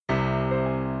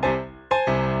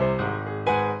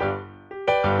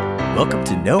Welcome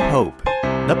to No Hope,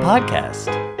 the podcast.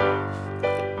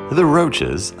 The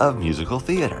Roaches of Musical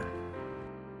Theater.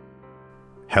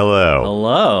 Hello.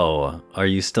 Hello. Are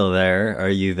you still there? Are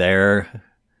you there,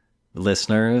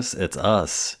 listeners? It's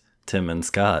us, Tim and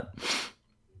Scott.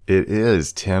 It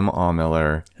is Tim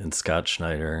Allmiller. And Scott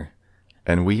Schneider.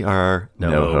 And we are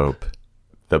No Hope,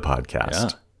 the podcast. Yeah.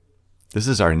 This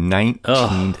is our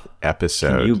 19th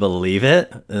episode. Can you believe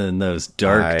it? In those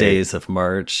dark days of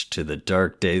March to the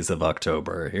dark days of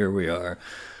October, here we are.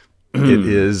 It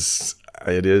is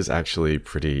actually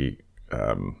pretty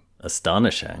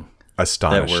astonishing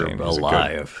that we're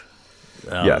alive.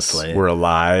 Honestly. Yes, we're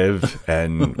alive,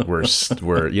 and we're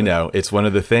it's one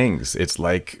of the things. It's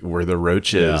like we're the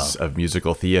roaches of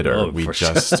musical theater. Oh, we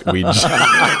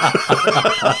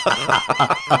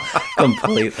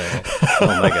completely.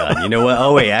 Oh my god! You know what?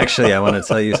 Oh wait, actually, I want to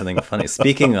tell you something funny.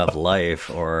 Speaking of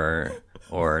life, or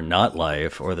not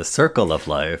life, or the circle of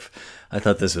life, I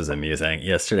thought this was amusing.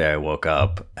 Yesterday, I woke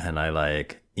up and I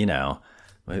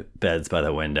my bed's by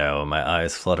the window, my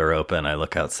eyes flutter open. I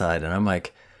look outside, and I'm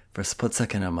like, for a split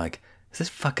second, I'm like, is it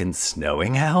fucking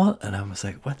snowing out? And I was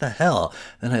like, what the hell?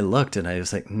 Then I looked and I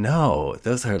was like, no,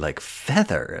 those are like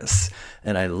feathers.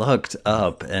 And I looked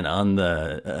up, and on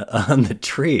the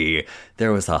tree,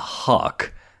 there was a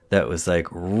hawk that was like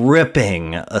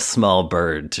ripping a small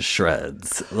bird to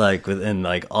shreds.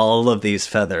 And all of these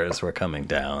feathers were coming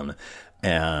down.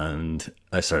 And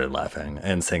I started laughing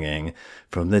and singing,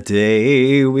 "From the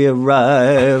day we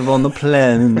arrive on the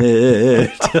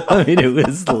planet." I mean, it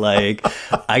was like,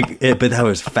 but I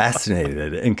was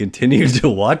fascinated and continued to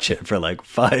watch it for like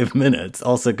 5 minutes.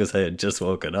 Also, because I had just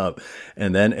woken up,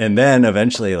 and then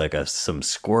eventually, some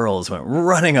squirrels went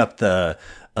running up the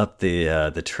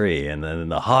tree, and then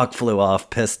the hawk flew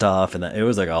off, pissed off, and it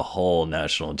was like a whole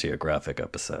National Geographic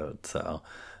episode. So.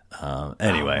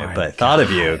 Anyway, but I thought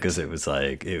of you because it was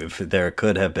like, if there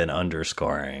could have been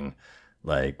underscoring,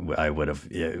 I would have,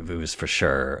 it was for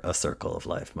sure a circle of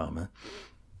life moment.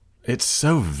 It's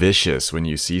so vicious when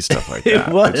you see stuff like that.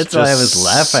 It was. That's why I was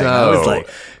laughing. I was like,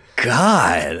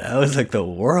 God, I was like, the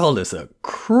world is a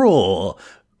cruel,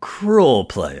 cruel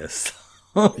place.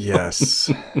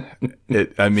 Yes.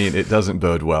 It doesn't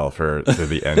bode well for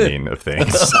the ending of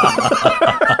things.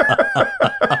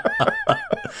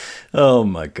 Oh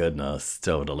my goodness,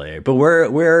 totally. But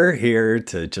we're here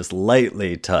to just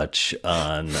lightly touch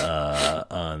on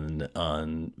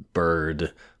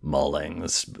bird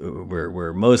maulings.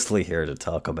 We're mostly here to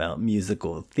talk about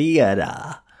musical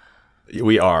theater.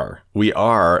 We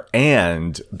are,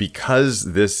 and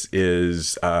because this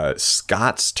is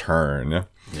Scott's turn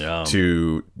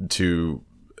to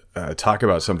talk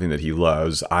about something that he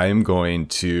loves, I am going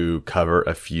to cover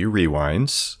a few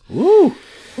rewinds. Woo!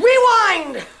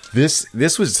 Rewind.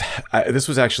 This was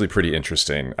actually pretty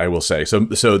interesting, I will say. So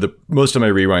the most of my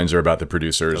rewinds are about the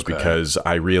producers because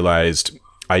I realized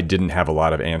I didn't have a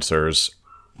lot of answers.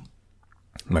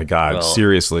 My God,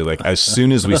 seriously, as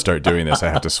soon as we start doing this, I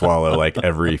have to swallow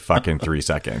every fucking 3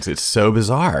 seconds. It's so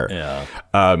bizarre. Yeah.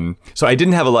 So I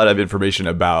didn't have a lot of information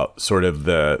about sort of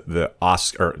the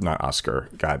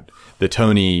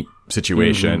Tony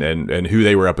situation and who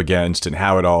they were up against and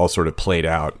how it all sort of played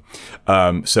out.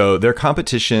 So their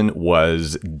competition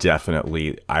was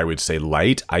definitely, I would say,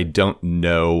 light. I don't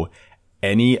know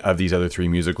any of these other three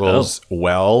musicals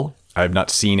well. I've not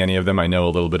seen any of them. I know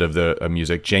a little bit of the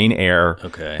music. Jane Eyre,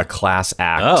 A Class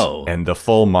Act, and The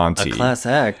Full Monty. A Class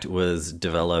Act was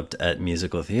developed at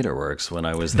Musical Theater Works when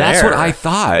I was there. That's what I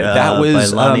thought. That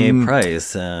was by Lonnie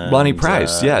Price. Lonnie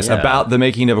Price, yes. Yeah. About the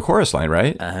making of A Chorus Line,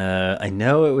 right? I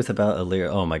know it was about a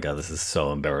lyric. Oh my God, this is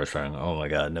so embarrassing. Oh my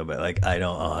God, no, but I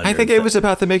don't. I think it was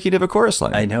about the making of A Chorus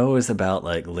Line. I know it was about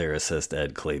lyricist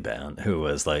Ed Kleban, who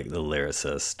was the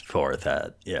lyricist for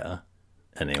that. Yeah.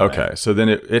 Anyway. Okay, so then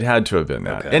it had to have been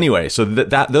that. Okay. Anyway, so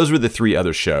those were the three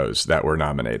other shows that were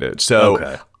nominated.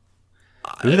 So,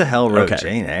 who the hell wrote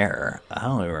Jane Eyre? I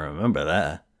don't even remember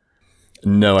that.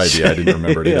 No idea. I didn't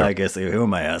remember it either. I guess, who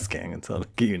am I asking? Until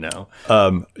you know.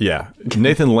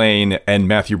 Nathan Lane and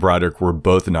Matthew Broderick were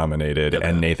both nominated,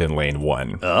 and Nathan Lane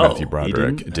won. Matthew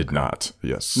Broderick did not.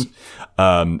 Yes.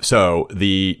 So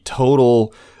the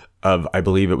total of, I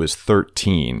believe it was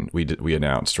 13 we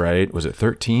announced, right? Was it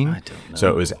 13? I don't know.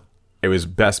 So it was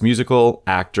Best Musical,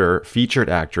 Actor,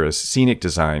 Featured Actress, Scenic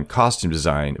Design, Costume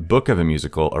Design, Book of a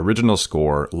Musical, Original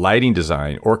Score, Lighting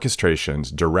Design,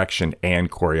 Orchestrations, Direction, and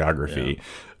Choreography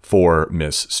for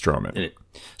Miss Stroman.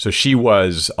 So she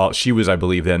was, I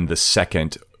believe, then the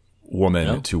second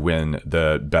woman to win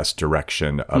the Best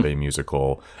Direction of a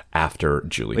musical after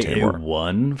Julie Taymor. It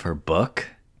won for Book?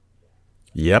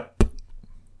 Yep.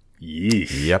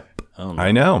 Yeesh. Yep.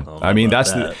 I know. I mean,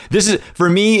 this is for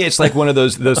me. It's like one of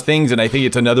those things, and I think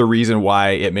it's another reason why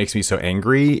it makes me so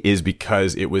angry is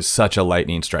because it was such a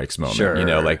lightning strikes moment. Sure. You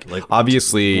know, like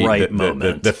obviously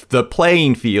the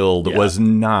playing field was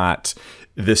not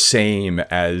the same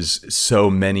as so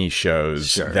many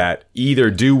shows that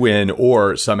either do win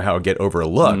or somehow get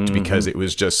overlooked because it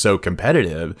was just so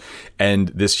competitive. And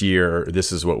this year,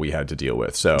 this is what we had to deal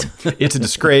with. So it's a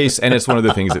disgrace, and it's one of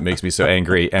the things that makes me so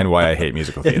angry and why I hate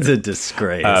musical theater. It's a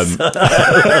disgrace. I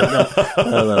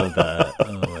love that.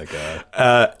 Oh my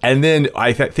God. And then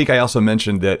I think I also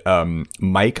mentioned that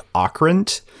Mike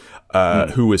Ockrent,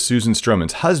 who was Susan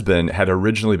Stroman's husband, had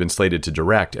originally been slated to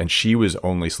direct, and she was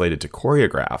only slated to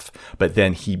choreograph. But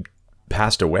then he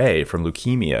passed away from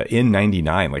leukemia in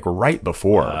 '99, like right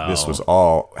before this was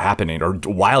all happening, or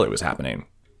while it was happening.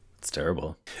 It's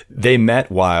terrible. They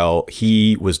met while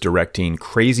he was directing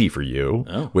Crazy for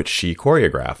You, which she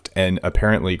choreographed. And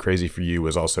apparently Crazy for You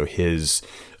was also his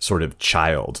sort of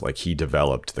child. Like he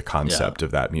developed the concept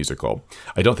of that musical.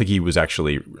 I don't think he was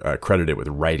actually credited with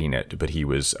writing it, but he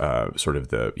was sort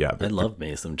of I love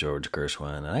me some George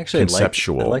Gershwin. I actually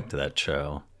conceptual. I liked that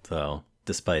show. So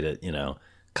despite it,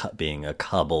 being a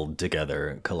cobbled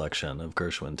together collection of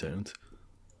Gershwin tunes.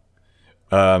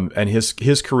 And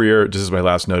his career, this is my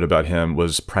last note about him,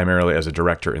 was primarily as a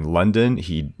director in London.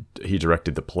 He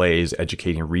directed the plays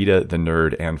Educating Rita, The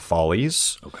Nerd, and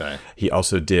Follies. Okay. He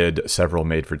also did several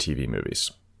made-for-TV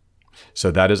movies. So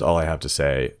that is all I have to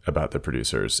say about the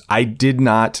producers. I did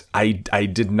not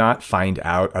find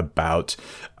out about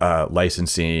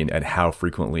licensing and how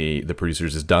frequently the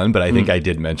producers is done, but I think I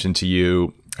did mention to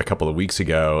you a couple of weeks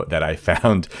ago that I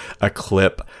found a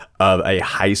clip of a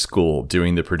high school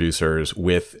doing the producers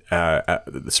with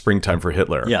Springtime for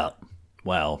Hitler. Yeah.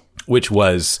 Wow. Which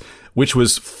was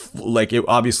like, it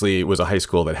obviously was a high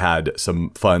school that had some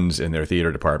funds in their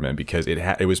theater department because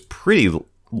it was pretty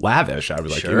lavish. I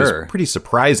was like, it was pretty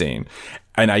surprising.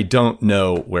 And I don't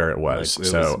know where it was.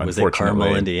 Was it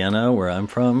Carmel, Indiana, where I'm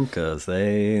from? Because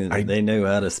they knew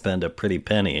how to spend a pretty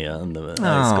penny on the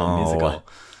high school musical.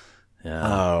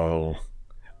 Yeah.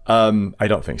 I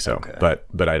don't think so,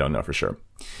 but I don't know for sure.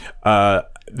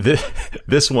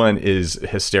 This one is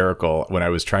hysterical. When I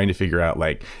was trying to figure out,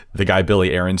 like, the guy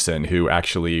Billy Aronson, who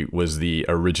actually was the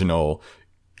original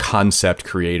concept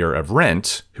creator of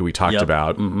Rent, who we talked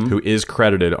about, who is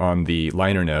credited on the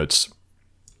liner notes.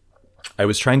 I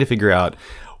was trying to figure out,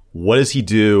 what does he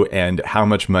do and how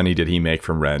much money did he make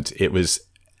from Rent? It was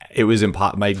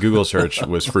my Google search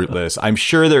was fruitless. I'm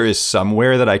sure there is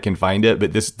somewhere that I can find it,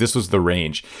 but this was the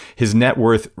range. His net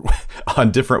worth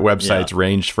on different websites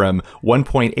ranged from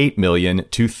 1.8 million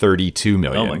to 32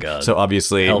 million. Oh my God. So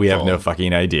obviously we have no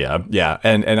fucking idea. Yeah.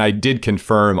 And I did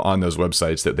confirm on those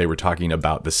websites that they were talking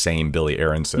about the same Billy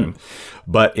Aronson.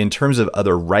 But in terms of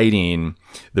other writing,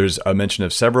 there's a mention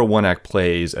of several one-act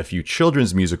plays, a few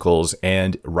children's musicals,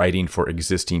 and writing for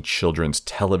existing children's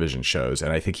television shows.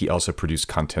 And I think he also produced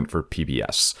content for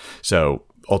PBS. So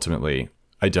ultimately,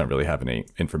 I don't really have any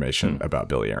information about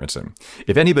Billy Aronson.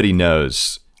 If anybody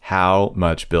knows how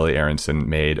much Billy Aronson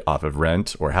made off of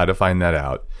Rent, or how to find that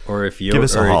out, or if give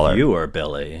us a holler. If you are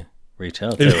Billy, reach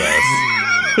out to us.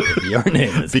 If your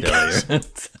name is Billy,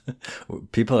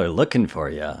 people are looking for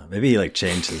you. Maybe he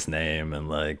changed his name and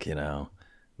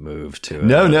moved to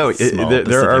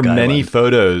there are many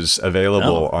photos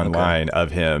available online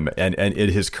of him and at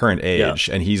his current age,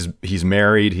 and he's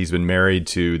married. He's been married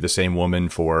to the same woman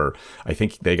for, I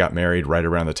think they got married right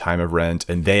around the time of Rent,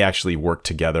 and they actually worked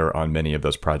together on many of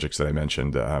those projects that I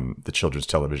mentioned, the children's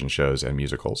television shows and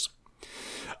musicals.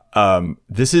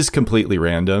 This is completely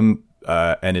random,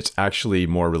 and it's actually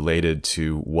more related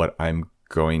to what I'm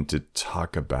going to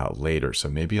talk about later, so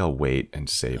maybe I'll wait and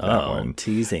save that one.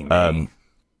 Teasing me.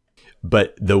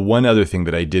 But the one other thing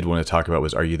that I did want to talk about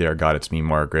was Are You There, God? It's Me,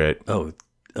 Margaret.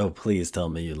 Oh, please tell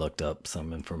me you looked up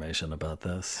some information about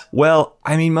this. Well,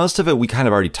 I mean, most of it we kind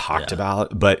of already talked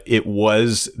about, but it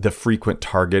was the frequent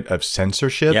target of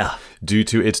censorship due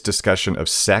to its discussion of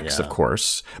sex, of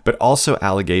course, but also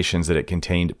allegations that it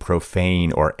contained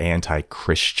profane or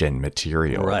anti-Christian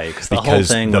material. Right, because the whole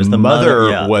thing was the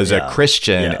mother was a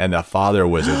Christian and the father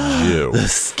was a Jew. The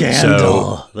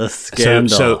scandal.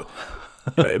 So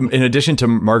in addition to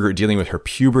Margaret dealing with her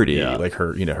puberty, like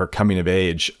her coming of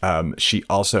age, she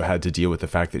also had to deal with the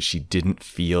fact that she didn't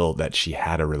feel that she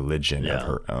had a religion of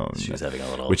her own. She was having a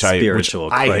little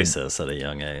spiritual crisis at a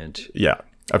young age. Yeah.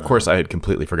 Of course, I had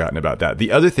completely forgotten about that.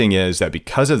 The other thing is that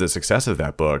because of the success of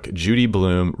that book, Judy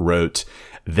Blume wrote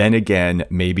Then Again,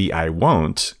 Maybe I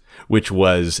Won't, which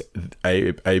was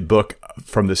a book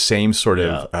from the same sort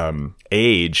of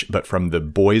age, but from the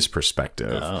boy's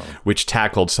perspective, which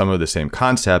tackled some of the same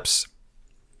concepts.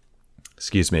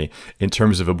 Excuse me, in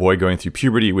terms of a boy going through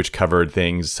puberty, which covered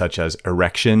things such as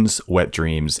erections, wet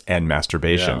dreams, and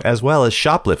masturbation, as well as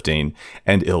shoplifting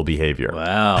and ill behavior.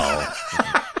 Wow.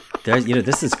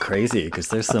 This is crazy because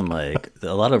there's some like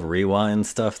a lot of rewind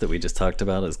stuff that we just talked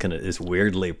about is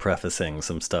weirdly prefacing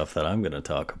some stuff that I'm going to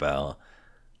talk about.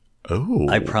 Oh.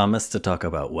 I promised to talk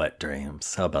about wet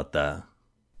dreams. How about that?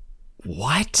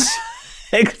 What?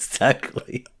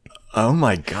 Exactly. Oh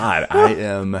my God. I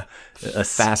am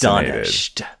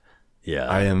fascinated. Yeah.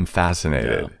 I am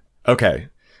fascinated. Yeah.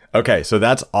 Okay. So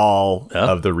that's all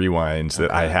of the rewinds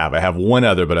that I have. I have one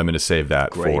other, but I'm going to save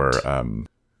that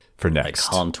for next.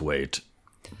 I can't wait.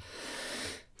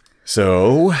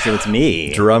 So it's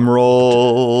me. Drum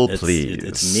roll, please.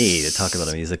 It's me to talk about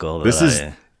a musical that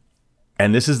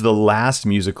this is the last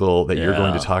musical that you're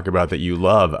going to talk about that you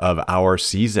love of our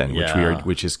season,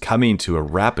 which is coming to a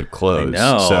rapid close. I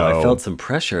know. So, I felt some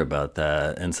pressure about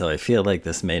that, and so I feel like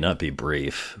this may not be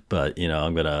brief, but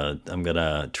I'm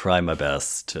gonna try my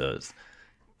best to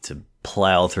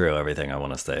plow through everything I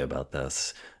want to say about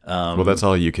this. Well, that's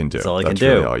all you can do. That's all I can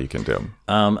do. Really all you can do.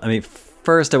 I mean,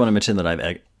 first I want to mention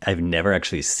that I've never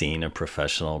actually seen a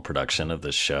professional production of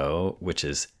the show, which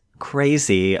is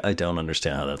crazy. I don't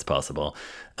understand how that's possible.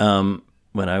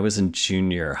 When I was in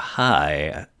junior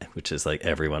high, which is like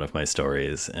every one of my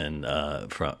stories and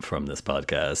from this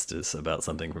podcast is about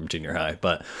something from junior high,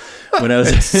 but when I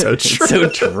was so true. It's so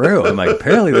true. I'm like,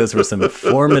 apparently those were some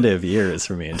formative years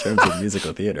for me in terms of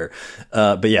musical theater.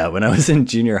 But yeah, when I was in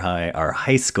junior high, our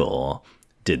high school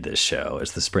did this show.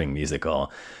 It's the spring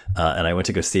musical, and I went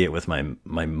to go see it with my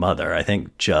mother. I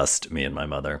think just me and my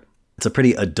mother. It's a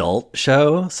pretty adult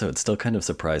show, so it still kind of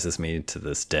surprises me to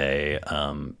this day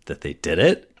that they did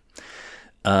it.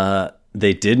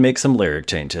 They did make some lyric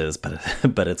changes,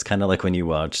 but it's kind of like when you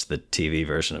watch the TV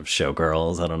version of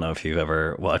Showgirls. I don't know if you've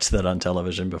ever watched that on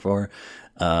television before,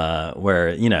 where,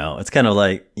 it's kind of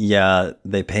like,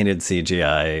 they painted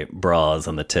CGI bras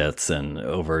on the tits and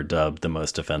overdubbed the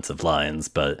most offensive lines,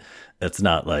 but it's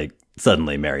not like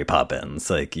suddenly Mary Poppins.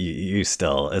 Like it's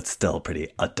still pretty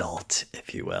adult,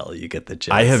 if you will. You get the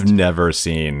gist. I have never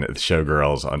seen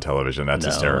Showgirls on television. That's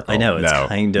hysterical. I know it's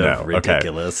kind of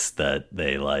ridiculous that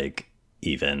they like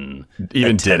even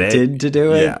did it to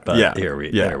do it. But there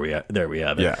we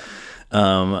have it. Yeah.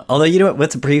 Although, you know what,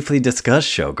 let's briefly discuss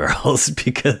Showgirls,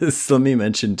 because let me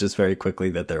mention just very quickly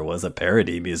that there was a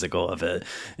parody musical of it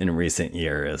in recent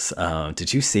years.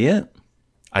 Did you see it?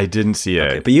 I didn't see it.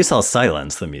 Okay, but you saw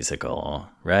Silence, the musical,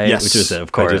 right? Yes. Which was,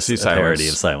 of course, a parody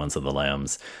of Silence of the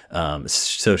Lambs.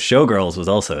 So Showgirls was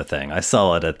also a thing. I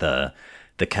saw it at the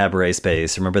Cabaret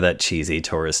Space. Remember that cheesy,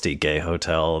 touristy gay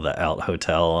hotel, the Out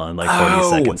Hotel on like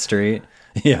 42nd Street?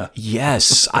 Yeah.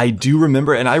 Yes, I do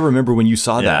remember, and I remember when you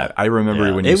saw that. I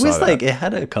remember when you saw that. It was like, it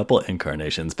had a couple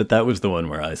incarnations, but that was the one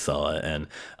where I saw it, and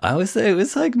I would say it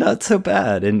was like not so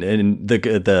bad. And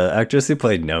the actress who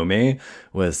played Nomi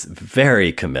was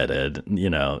very committed,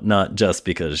 not just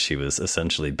because she was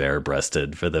essentially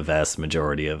bare-breasted for the vast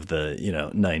majority of the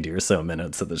 90 or so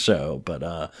minutes of the show, but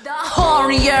the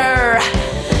hornier,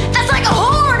 that's like a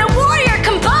whore and a warrior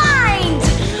combined.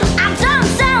 I'm done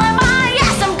selling my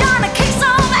ass, I'm gonna kick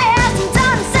some ass. I'm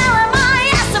done selling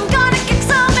my ass, I'm gonna kick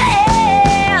some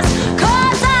ass.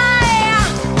 'Cause I'm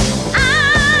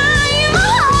a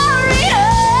warrior.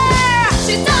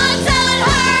 She's done selling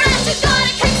her ass, she's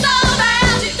gonna kick some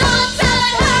ass. She's done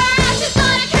selling her ass, she's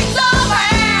gonna kick some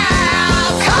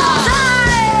ass. 'Cause I'm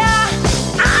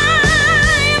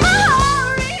a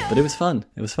warrior. But it was fun.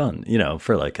 It was fun,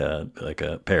 for like a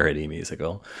parody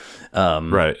musical.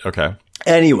 Right. Okay.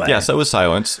 Anyway. Yeah. So was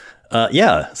Silence.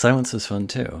 Silence was fun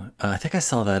too. I think I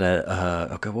saw that at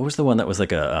what was the one that was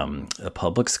like a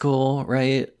public school,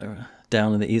 right?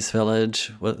 Down in the East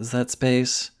Village. What was that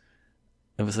space?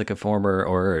 It was like a former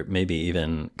or maybe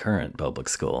even current public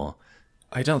school.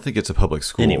 I don't think it's a public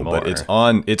school anymore, but it's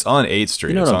on 8th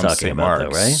Street. You know it's what I'm on talking St. about,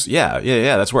 Mark's. though, right?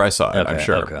 Yeah. That's where I saw it. I'm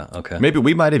sure. Okay. Maybe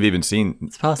we might have even seen.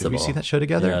 It's possible. Did we see that show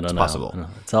together? Yeah, I don't it's know. possible.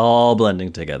 It's all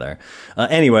blending together.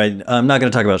 Anyway, I'm not going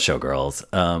to talk about Showgirls.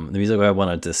 The music I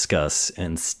want to discuss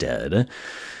instead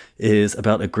is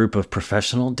about a group of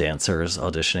professional dancers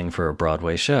auditioning for a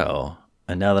Broadway show.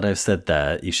 And now that I've said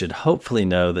that, you should hopefully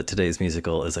know that today's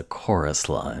musical is a chorus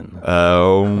line.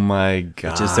 Oh my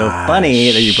god! Which is so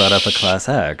funny that you brought up a class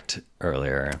act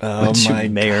earlier, which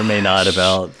may or may not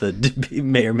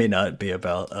be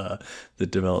about the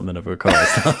development of a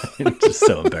chorus line. Which is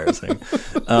so embarrassing.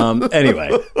 Anyway,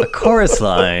 a chorus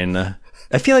line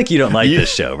I feel like you don't like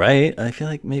this show, right? I feel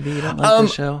like maybe you don't like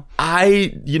this show.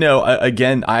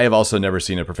 Again, I have also never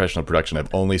seen a professional production.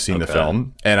 I've only seen the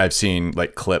film, and I've seen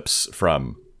like clips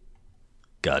from.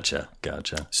 Gotcha.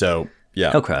 So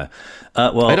yeah. Okay.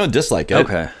 Well, I don't dislike it.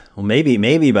 Okay. Well,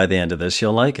 maybe by the end of this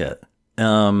you'll like it.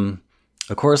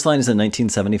 A Chorus Line is a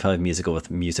 1975 musical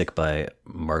with music by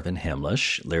Marvin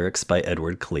Hamlish, lyrics by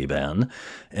Edward Kleban,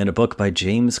 and a book by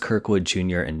James Kirkwood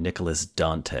Jr. and Nicholas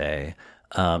Dante.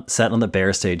 Set on the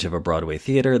bare stage of a Broadway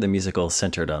theater, the musical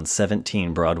centered on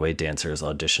 17 Broadway dancers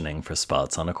auditioning for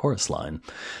spots on a chorus line.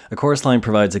 A chorus line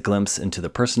provides a glimpse into the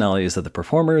personalities of the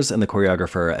performers and the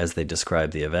choreographer as they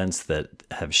describe the events that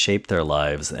have shaped their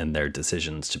lives and their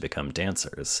decisions to become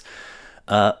dancers.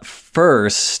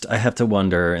 First, I have to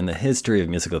wonder, in the history of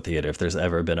musical theater, if there's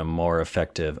ever been a more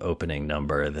effective opening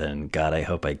number than God, I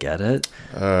Hope I Get It.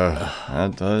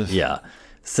 That does. Yeah.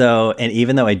 So, and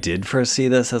even though I did first see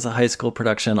this as a high school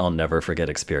production, I'll never forget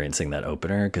experiencing that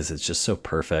opener because it's just so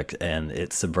perfect and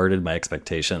it subverted my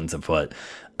expectations of what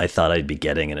I thought I'd be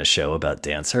getting in a show about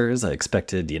dancers. I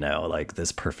expected, like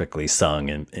this perfectly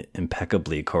sung and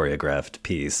impeccably choreographed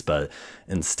piece, but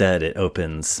instead it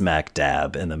opens smack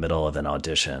dab in the middle of an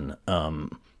audition.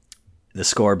 The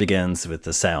score begins with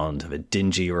the sound of a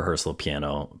dingy rehearsal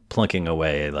piano plunking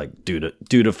away like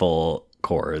dutiful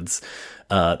chords.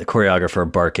 The choreographer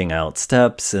barking out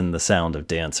steps and the sound of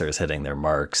dancers hitting their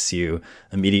marks. You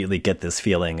immediately get this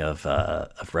feeling of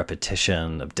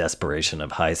repetition, of desperation,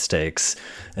 of high stakes.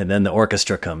 And then the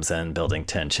orchestra comes in, building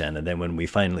tension. And then when we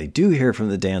finally do hear from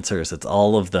the dancers, it's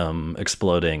all of them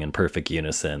exploding in perfect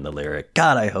unison. The lyric,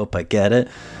 God, I Hope I Get It.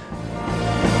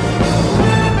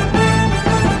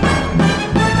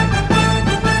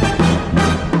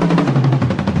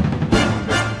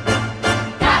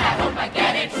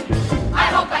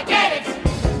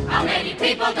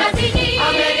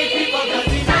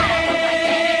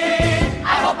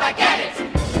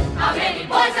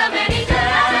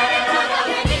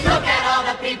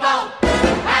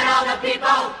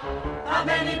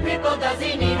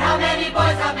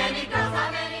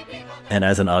 And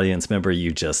as an audience member,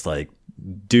 you just like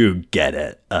do get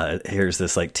it. Here's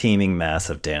this like teeming mass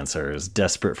of dancers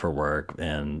desperate for work.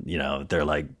 And, they're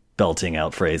like belting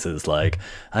out phrases like,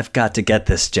 I've got to get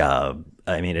this job.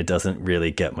 I mean, it doesn't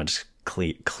really get much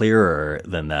clearer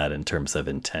than that in terms of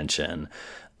intention.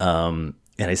 And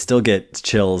I still get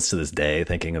chills to this day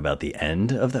thinking about the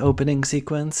end of the opening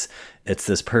sequence. It's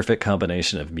this perfect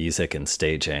combination of music and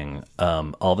staging.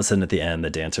 All of a sudden at the end, the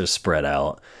dancers spread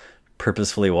out,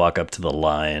 purposefully walk up to the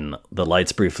line. The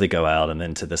lights briefly go out, and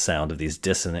then to the sound of these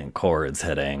dissonant chords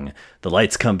hitting, the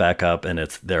lights come back up, and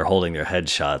they're holding their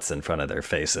headshots in front of their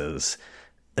faces.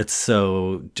 It's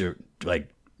so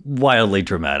wildly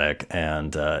dramatic,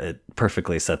 and it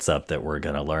perfectly sets up that we're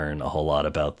going to learn a whole lot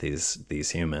about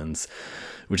these humans,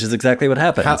 which is exactly what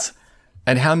happens.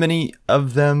 How many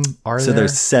of them are there? So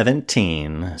there's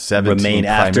 17 remain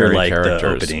after like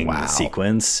characters. The opening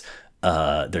sequence.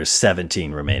 There's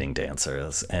 17 remaining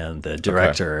dancers, and the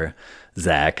director,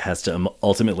 Zach, has to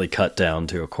ultimately cut down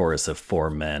to a chorus of 4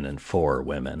 men and 4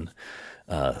 women.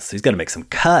 So he's got to make some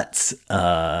cuts.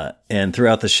 And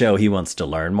throughout the show, he wants to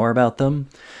learn more about them.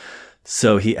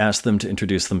 So he asks them to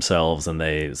introduce themselves, and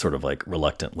they sort of like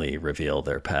reluctantly reveal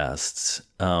their pasts.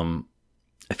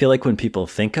 I feel like when people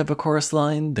think of A Chorus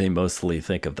Line, they mostly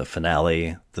think of the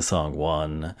finale, the song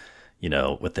One,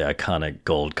 with the iconic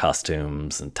gold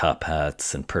costumes and top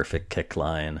hats and perfect kick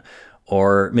line.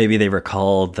 Or maybe they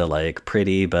recall the like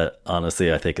pretty, but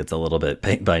honestly, I think it's a little bit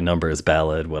paint by numbers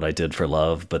ballad, What I Did for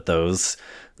Love. But those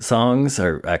songs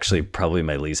are actually probably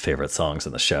my least favorite songs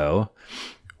in the show.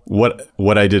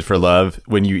 What I Did for Love,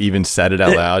 when you even said it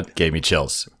out loud, gave me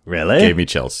chills. Really? Gave me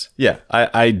chills. Yeah,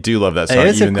 I do love that song,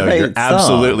 even though you're song,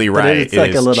 absolutely right. It's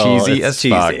like a little cheesy as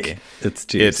fuck. It's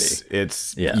cheesy.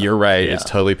 It's you're right. Yeah. It's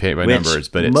totally paint by numbers,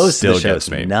 but it still gets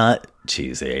me. Not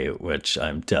cheesy, which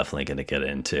I'm definitely going to get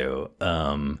into.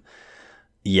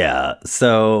 Yeah,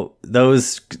 so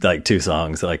those like 2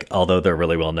 songs, like although they're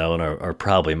really well known, are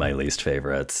probably my least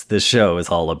favorites. This show is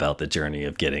all about the journey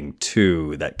of getting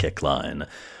to that kick line,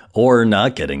 or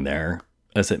not getting there,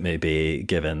 as it may be,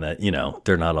 given that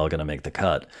they're not all going to make the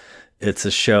cut. It's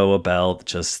a show about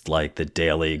just like the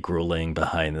daily grueling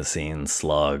behind the scenes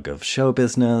slog of show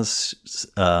business,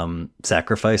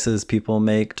 sacrifices people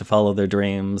make to follow their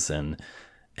dreams, and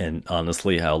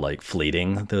honestly how like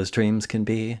fleeting those dreams can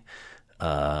be.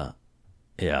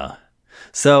 Yeah.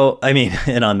 So, I mean,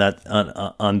 and on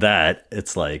that,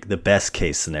 it's like the best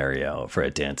case scenario for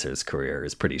a dancer's career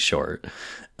is pretty short.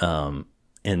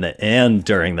 and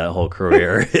during that whole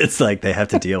career, it's like they have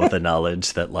to deal with the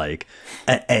knowledge that like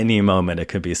at any moment it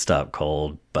could be stopped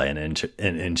cold by an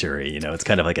injury. You know, it's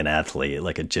kind of like an athlete,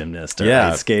 like a gymnast or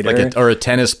ice skater, like or a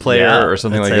tennis player or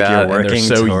something like that. You're working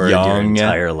so toward young. your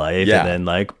entire life, and then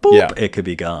like boop, it could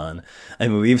be gone. I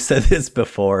mean, we've said this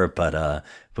before, but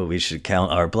we should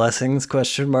count our blessings?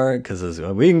 Because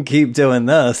we can keep doing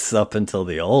this up until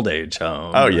the old age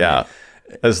home. Oh yeah.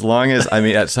 As long as, I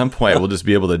mean, at some point we'll just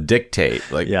be able to dictate.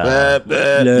 Like, I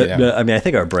mean, I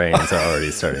think our brains are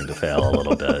already starting to fail a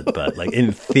little bit, but like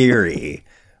in theory,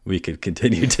 we could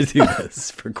continue to do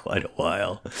this for quite a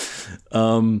while.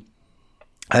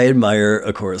 I admire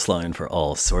A Chorus Line for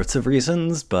all sorts of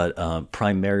reasons, but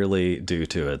primarily due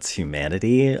to its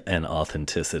humanity and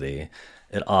authenticity.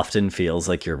 It often feels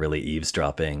like you're really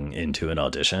eavesdropping into an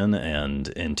audition and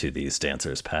into these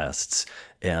dancers' pasts.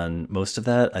 And most of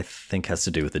that, I think, has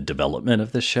to do with the development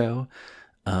of the show.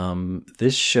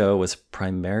 This show was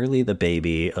primarily the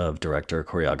baby of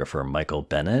director-choreographer Michael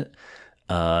Bennett.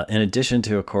 In addition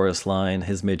to A Chorus Line,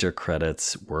 his major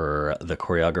credits were the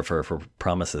choreographer for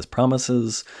Promises,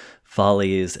 Promises,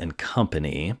 Follies, and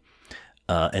Company.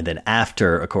 And then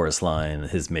after A Chorus Line,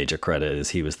 his major credit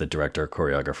is he was the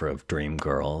director-choreographer of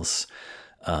Dreamgirls.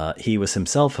 He was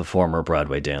himself a former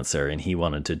Broadway dancer, and he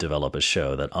wanted to develop a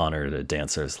show that honored a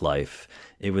dancer's life.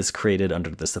 It was created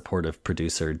under the support of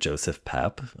producer Joseph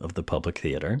Papp of the Public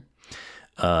Theater.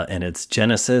 And its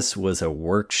genesis was a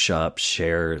workshop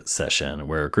share session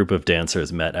where a group of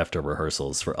dancers met after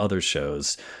rehearsals for other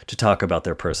shows to talk about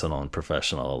their personal and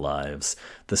professional lives.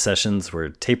 The sessions were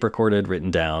tape recorded,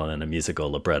 written down, and a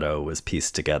musical libretto was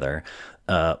pieced together.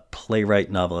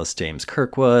 Playwright novelist James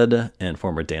Kirkwood and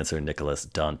former dancer Nicholas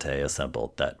Dante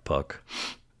assembled that book.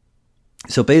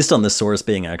 So based on the source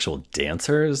being actual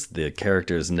dancers, the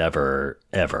characters never,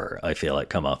 ever, I feel like,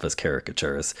 come off as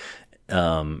caricatures.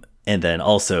 And then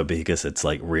also because it's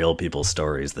like real people's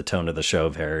stories, the tone of the show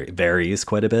varies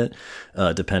quite a bit,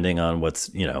 depending on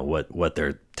what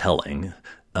they're telling.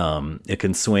 It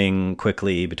can swing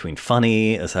quickly between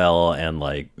funny as hell and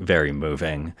like very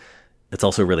moving. It's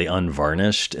also really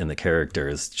unvarnished, and the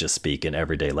characters just speak in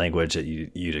everyday language that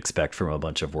you'd expect from a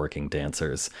bunch of working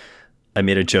dancers. I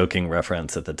made a joking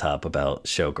reference at the top about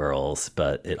Showgirls,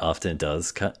 but it often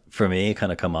does, for me,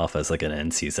 kind of come off as like an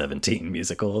NC-17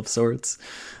 musical of sorts.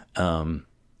 I'm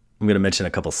going to mention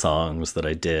a couple songs that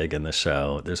I dig in the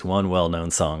show. There's one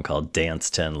well-known song called Dance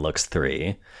 10 Looks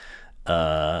 3.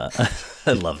 I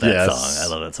love that song. I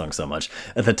love that song so much.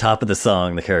 At the top of the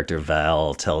song, the character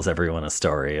Val tells everyone a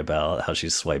story about how she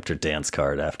swiped her dance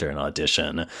card after an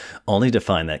audition, only to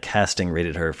find that casting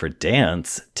rated her for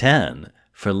dance 10,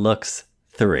 for looks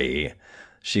 3.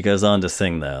 She goes on to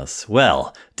sing this.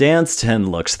 Well, dance 10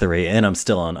 looks 3, and I'm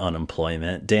still on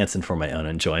unemployment, dancing for my own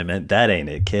enjoyment. That ain't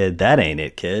it, kid. That ain't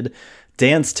it, kid.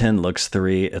 Dance 10 looks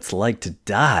 3. It's like to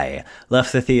die.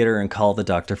 Left the theater and called the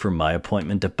doctor for my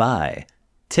appointment to buy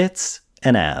tits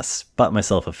and ass. Bought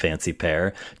myself a fancy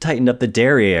pair. Tightened up the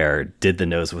derriere. Did the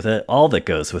nose with it. All that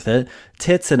goes with it.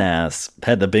 Tits and ass.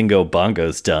 Had the bingo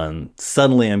bongos done.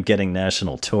 Suddenly I'm getting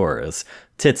national tours.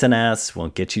 Tits and ass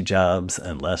won't get you jobs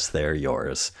unless they're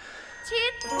yours.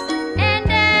 Tits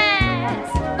and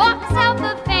ass, bought myself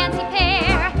a fancy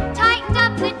pair, tightened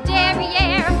up the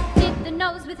derriere, did the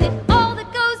nose with it, all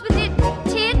that goes with it.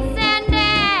 Tits and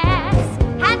ass,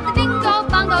 had the bingo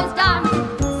bongos done,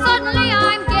 suddenly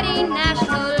I'm getting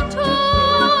national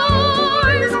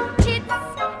tours. Tits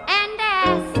and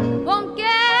ass won't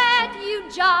get you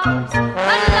jobs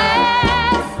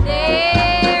unless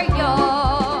they're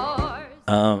yours.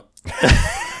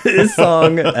 This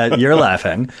song, you're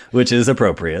laughing, which is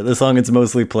appropriate. The song is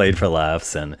mostly played for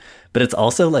laughs, but it's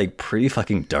also like pretty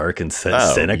fucking dark and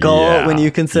cynical when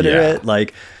you consider it.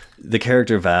 Like the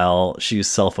character Val, she's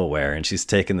self-aware and she's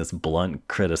taken this blunt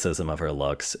criticism of her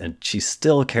looks, and she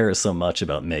still cares so much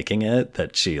about making it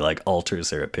that she like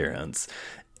alters her appearance.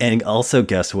 And also,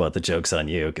 guess what? The joke's on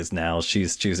you, because now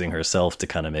she's choosing herself to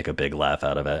kind of make a big laugh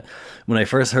out of it. When I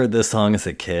first heard this song as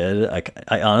a kid,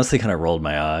 I honestly kind of rolled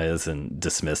my eyes and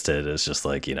dismissed it as just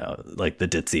like, like the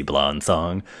ditzy blonde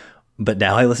song. But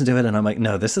now I listen to it and I'm like,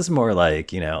 no, this is more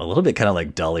like, a little bit kind of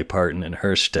like Dolly Parton and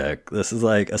her shtick. This is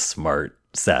like a smart,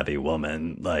 savvy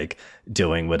woman, like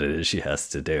doing what it is she has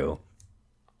to do.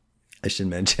 I should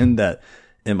mention that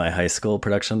in my high school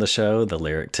production of the show, the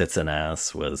lyric tits and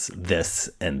ass was this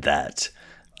and that.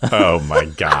 Oh my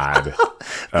God.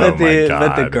 But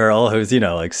the girl who's,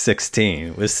 like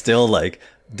 16 was still like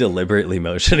deliberately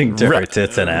motioning to her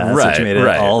tits and ass, which made it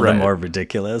all the more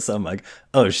ridiculous. I'm like,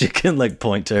 oh, she can like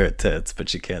point to her tits, but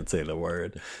she can't say the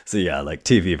word. So yeah, like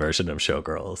TV version of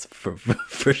Showgirls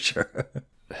for sure.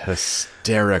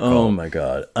 hysterical. Oh my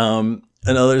god.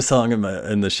 Another song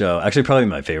in the show, actually probably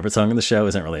my favorite song in the show,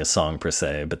 isn't really a song per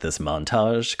se, but this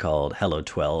montage called Hello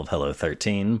 12, Hello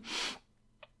 13.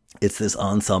 It's this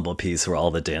ensemble piece where all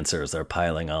the dancers are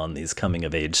piling on these coming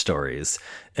of age stories,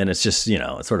 and it's just,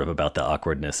 it's sort of about the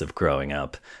awkwardness of growing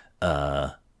up.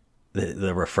 The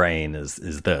refrain is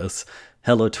this: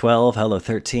 hello 12, hello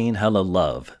 13, hello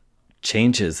love.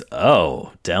 Changes,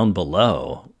 down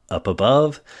below, up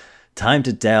above. Time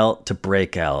to doubt, to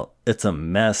break out. It's a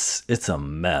mess, it's a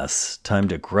mess. Time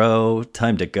to grow,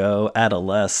 time to go.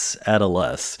 Adolesce.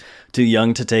 Too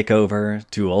young to take over,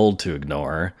 too old to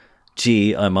ignore.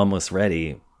 Gee, I'm almost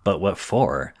ready, but what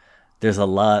for? There's a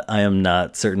lot I am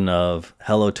not certain of.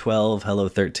 Hello 12, hello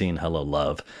 13, hello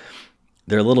love.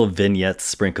 There are little vignettes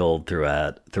sprinkled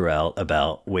throughout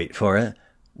about, wait for it,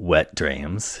 wet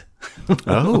dreams.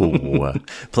 Oh,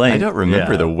 Playing, I don't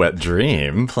remember the wet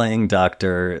dream. Playing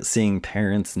doctor, seeing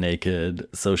parents naked,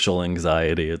 social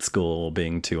anxiety at school,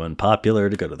 being too unpopular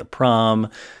to go to the prom,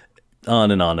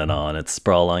 on and on and on. It's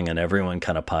sprawling, and everyone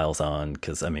kind of piles on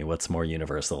because, what's more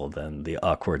universal than the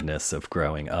awkwardness of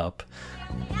growing up?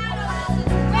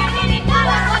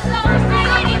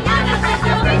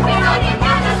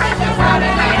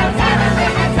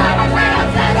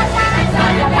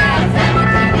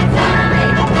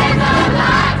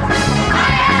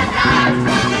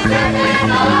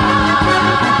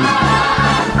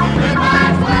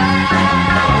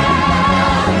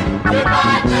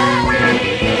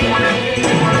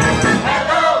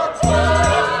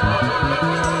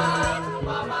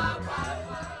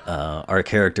 Our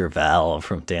character Val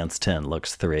from Dance 10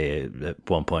 looks 3. At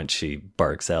one point she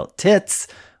barks out, "Tits!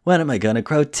 When am I gonna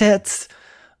grow tits?"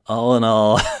 All in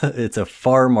all, it's a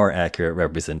far more accurate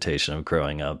representation of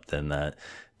growing up than that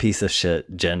piece of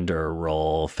shit gender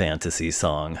role fantasy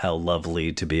song, How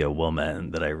Lovely to Be a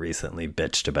Woman, that I recently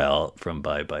bitched about from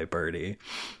Bye Bye Birdie.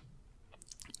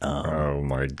 Oh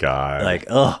my god. Like,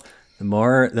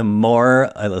 the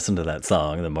more I listen to that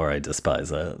song, the more I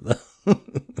despise it.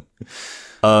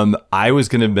 I was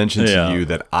going to mention to you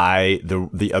that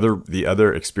the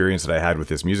other experience that I had with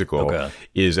this musical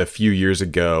is a few years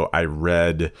ago. I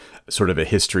read sort of a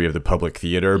history of the Public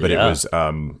Theater, but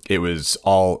it was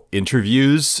all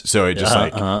interviews, so it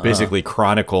just basically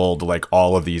chronicled like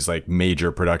all of these like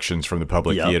major productions from the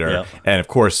Public Theater, and of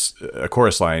course, A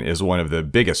Chorus Line is one of the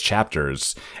biggest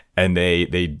chapters, and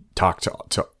they talked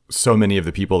to so many of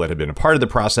the people that had been a part of the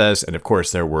process, and of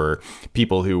course there were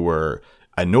people who were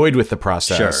annoyed with the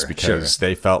process because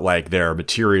they felt like their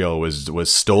material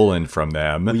was stolen from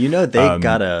them. Well,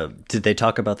 they did they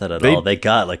talk about that at all? They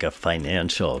got like a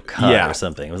financial cut or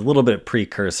something. It was a little bit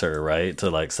precursor, right, to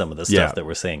like some of the stuff that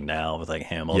we're seeing now with like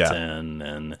Hamilton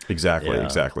and exactly.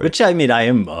 Which I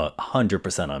am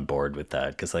 100% on board with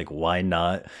that, because like, why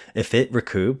not? If it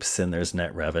recoups and there's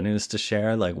net revenues to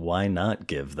share, like, why not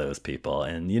give those people?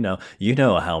 And you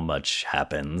know how much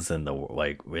happens in the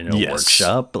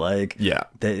workshop, like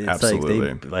it's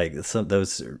absolutely. like some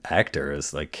those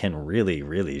actors like can really,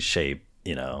 really shape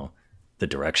the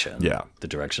direction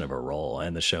of a role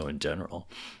and the show in general.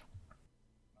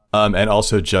 And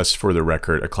also, just for the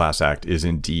record, A Class Act is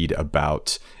indeed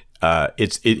about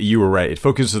you were right, it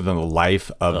focuses on the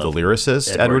life of the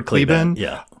lyricist Edward Cleban,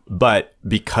 but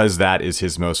because that is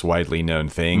his most widely known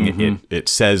thing, it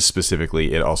says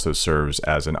specifically it also serves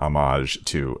as an homage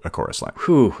to A Chorus Line.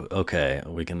 Whew, okay,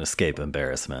 we can escape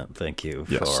embarrassment. Thank you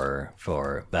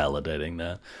for validating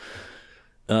that.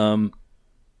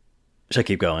 Should I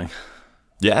keep going?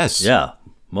 Yes. Yeah.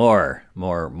 More.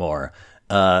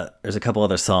 There's a couple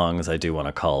other songs I do want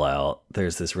to call out.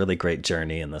 There's this really great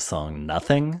journey in the song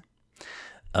Nothing.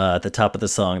 At the top of the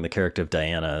song, the character of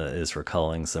Diana is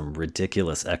recalling some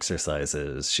ridiculous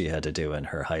exercises she had to do in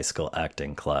her high school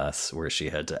acting class, where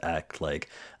she had to act like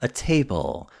a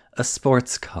table, a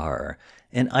sports car,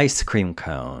 an ice cream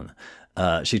cone.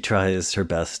 She tries her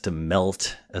best to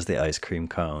melt as the ice cream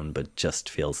cone, but just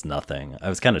feels nothing. I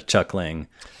was kind of chuckling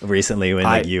recently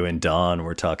when you and Dawn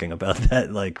were talking about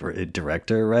that, like,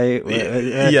 director, right?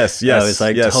 Yes. I was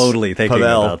like totally thinking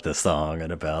about the song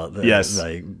and about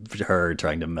like her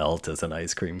trying to melt as an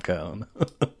ice cream cone.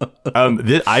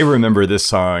 I remember this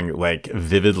song like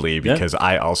vividly because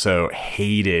I also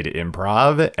hated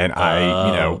improv, and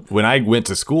when I went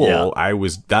to school,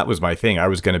 that was my thing. I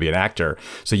was going to be an actor,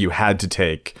 so you had to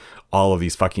take all of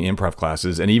these fucking improv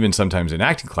classes, and even sometimes in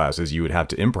acting classes you would have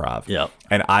to improv.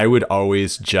 And I would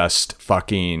always just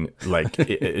fucking like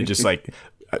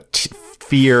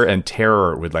fear and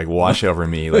terror would like wash over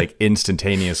me like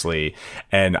instantaneously.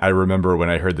 And I remember when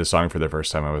I heard this song for the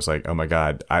first time, I was like, oh my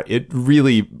God, it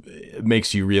really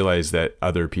makes you realize that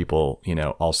other people, you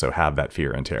know, also have that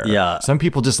fear and terror. Yeah. Some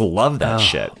people just love that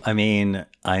shit. I mean,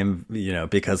 I'm, you know,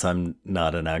 because I'm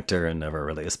not an actor and never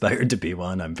really aspired to be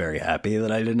one, I'm very happy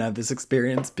that I didn't have this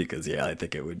experience because, yeah, I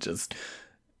think it would just,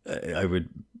 I would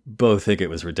both think it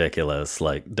was ridiculous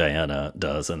like Diana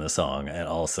does in the song and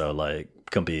also like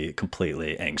can be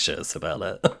completely anxious about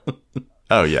it.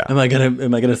 Oh yeah. Am I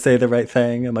gonna say the right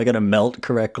thing? Am I gonna melt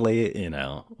correctly? You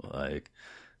know, like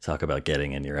talk about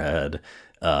getting in your head.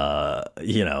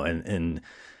 You know,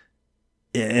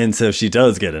 and so she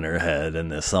does get in her head in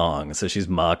this song. So she's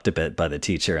mocked a bit by the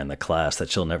teacher in the class that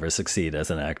she'll never succeed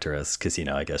as an actress because, you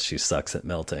know, I guess she sucks at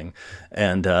melting.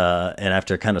 And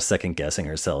after kind of second guessing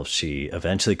herself, she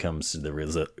eventually comes to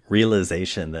the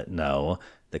realization that no,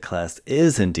 the class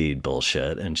is indeed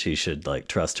bullshit and she should like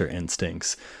trust her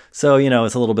instincts. So, you know,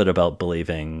 it's a little bit about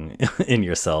believing in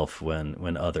yourself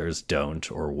when others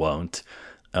don't or won't.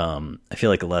 I feel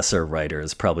like lesser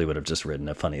writers probably would have just written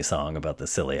a funny song about the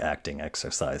silly acting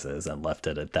exercises and left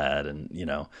it at that and, you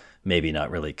know, maybe not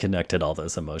really connected all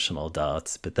those emotional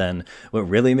dots. But then what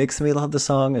really makes me love the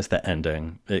song is the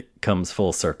ending. It comes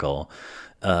full circle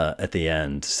at the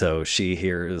end. So she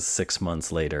hears 6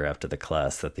 months later after the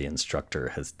class that the instructor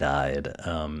has died.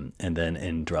 And then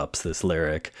in drops this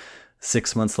lyric,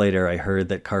 6 months later, I heard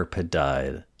that Carp had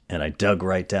died and I dug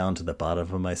right down to the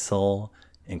bottom of my soul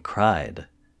and cried.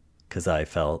 Because I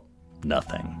felt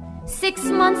nothing. 6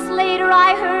 months later,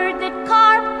 I heard that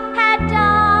Carp had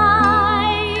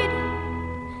died,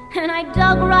 and I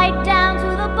dug right down to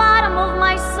the bottom of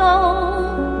my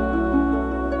soul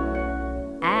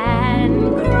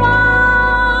and cried,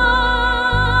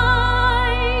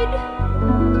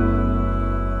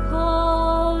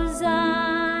 'cause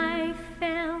I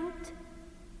felt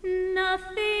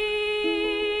nothing.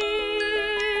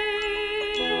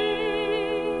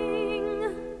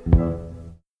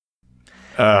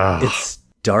 It's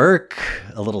dark,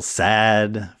 a little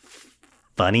sad,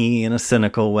 funny in a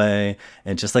cynical way,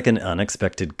 and just like an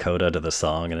unexpected coda to the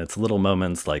song. And it's little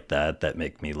moments like that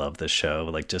make me love this show.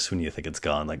 Like just when you think it's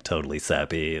gone, like totally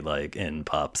sappy, like in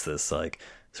pops this like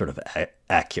sort of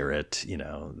accurate, you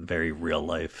know, very real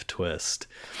life twist.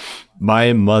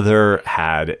 My mother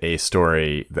had a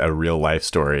story, a real life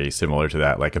story similar to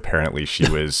that. Like apparently she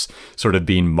was sort of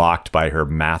being mocked by her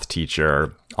math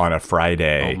teacher on a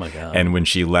Friday. Oh my God. And when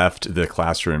she left the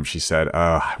classroom, she said,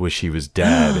 oh, I wish he was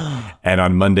dead. And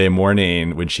on Monday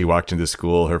morning, when she walked into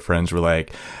school, her friends were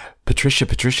like,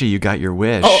 Patricia, you got your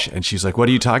wish. Oh. And she's like, what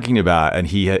are you talking about? And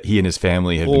he and his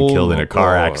family had been killed in a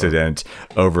car accident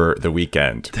over the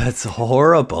weekend. That's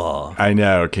horrible. I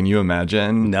know. Can you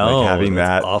imagine? No, like, having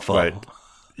that's that awful. Like,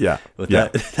 yeah.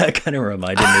 That kind of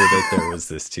reminded me that there was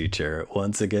this teacher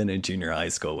once again in junior high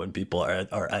school when people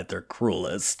are at their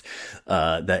cruelest,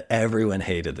 that everyone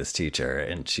hated this teacher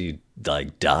and she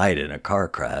like died in a car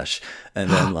crash.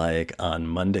 And then like on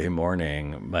Monday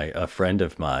morning, a friend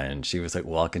of mine, she was like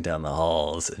walking down the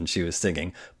halls and she was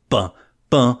singing, "Bum,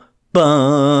 bum,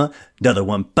 bum, another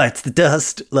one bites the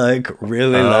dust," like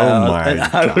really loud. My and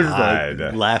I was God.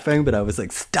 like laughing, but I was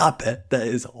like, stop it. That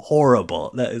is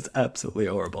horrible. That is absolutely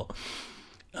horrible.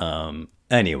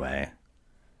 Anyway,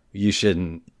 you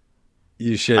shouldn't.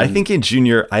 I don't think in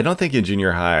junior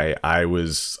high, I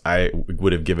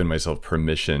would have given myself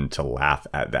permission to laugh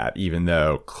at that, even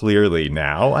though clearly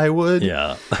now I would.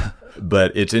 Yeah.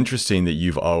 But it's interesting that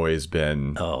you've always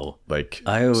been like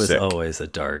I was sick. always a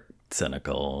dark,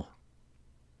 cynical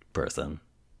person,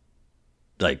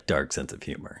 like dark sense of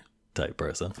humor type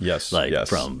person. Yes, like yes.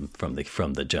 from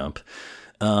the jump.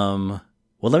 Well,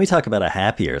 let me talk about a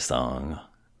happier song.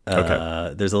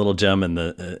 Okay. There's a little gem in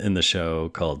the show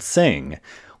called "Sing,"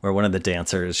 where one of the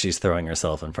dancers, she's throwing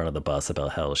herself in front of the bus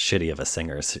about how shitty of a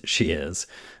singer she is.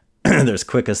 There's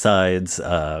quick asides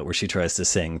where she tries to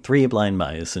sing Three Blind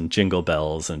Mice and Jingle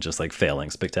Bells and just like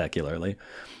failing spectacularly.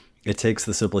 It takes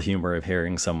the simple humor of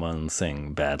hearing someone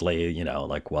sing badly, you know,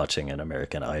 like watching an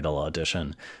American Idol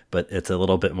audition, but it's a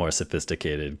little bit more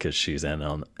sophisticated because she's in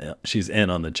on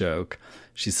the joke.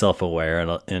 She's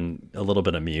self-aware and a little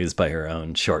bit amused by her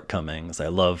own shortcomings. I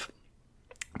love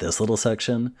this little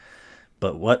section,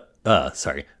 but what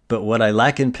I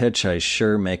lack in pitch, I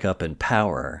sure make up in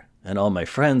power. And all my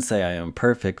friends say I am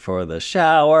perfect for the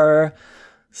shower.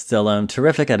 Still, I'm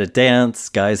terrific at a dance.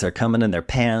 Guys are coming in their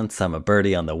pants. I'm a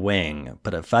birdie on the wing.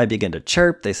 But if I begin to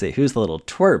chirp, they say, who's the little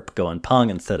twerp going pong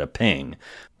instead of ping?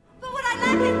 But what I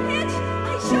lack in pitch,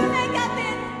 I sure make up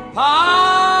in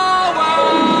Power!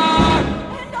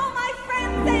 And all my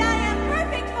friends say I am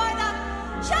perfect for the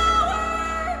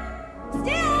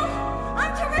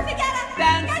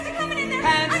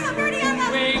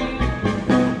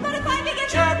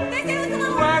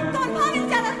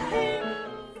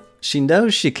she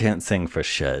knows she can't sing for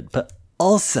shit, but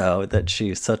also that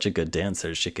she's such a good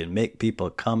dancer, she can make people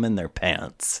come in their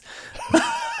pants.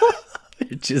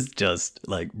 Which is just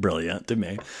like brilliant to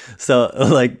me. So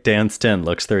like Dance 10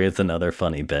 looks through, it's another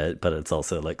funny bit, but it's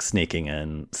also like sneaking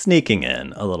in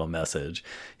a little message.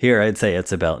 Here I'd say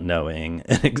it's about knowing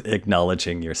and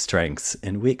acknowledging your strengths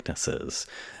and weaknesses.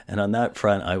 And on that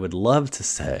front, I would love to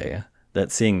say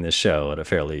that seeing this show at a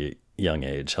fairly young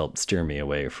age helped steer me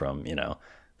away from, you know,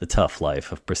 the tough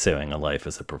life of pursuing a life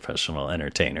as a professional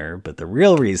entertainer. But the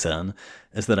real reason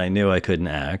is that I knew I couldn't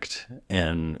act.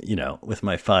 And, you know, with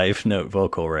my 5-note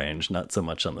vocal range, not so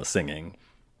much on the singing,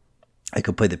 I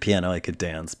could play the piano, I could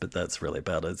dance, but that's really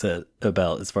about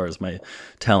as far as my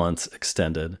talents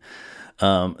extended.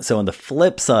 So on the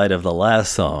flip side of the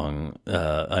last song,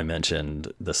 I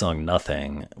mentioned the song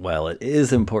Nothing. While it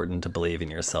is important to believe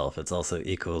in yourself, it's also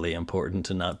equally important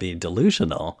to not be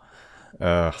delusional.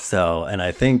 So, and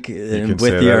I think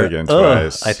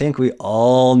I think we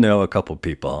all know a couple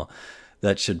people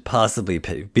that should possibly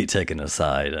be taken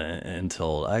aside and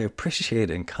told, I appreciate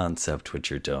in concept what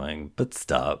you're doing, but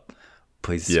stop.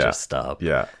 Please just stop.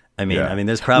 Yeah. I mean,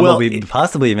 there's probably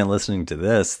possibly even listening to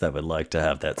this that would like to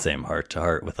have that same heart to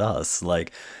heart with us.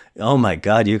 Like, oh my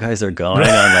God, you guys are going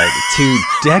on like 2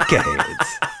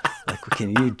 decades. Like,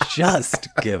 can you just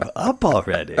give up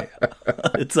already?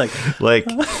 It's like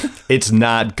it's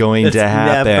not going to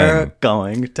happen. Never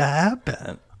going to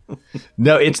happen.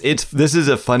 No, this is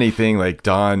a funny thing. Like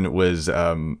Dawn was,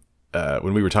 when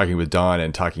we were talking with Dawn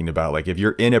and talking about like, if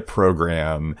you're in a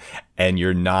program and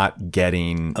you're not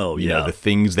getting, you know, the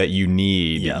things that you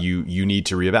need, you need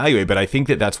to reevaluate. But I think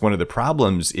that's one of the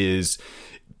problems is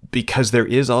because there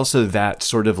is also that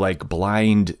sort of like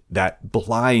blind,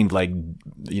 like,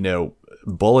 you know,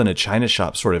 bull in a china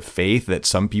shop sort of faith that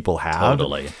some people have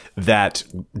that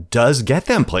does get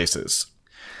them places.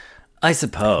 I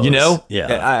suppose. You know? Yeah.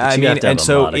 I mean, mean, have to have and a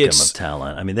so modicum it's of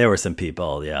talent. I mean, there were some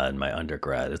people, in my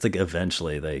undergrad. It's like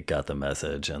eventually they got the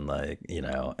message and like, you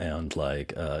know, and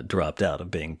like dropped out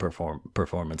of being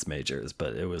performance majors.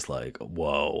 But it was like,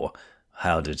 whoa,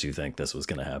 how did you think this was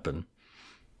going to happen?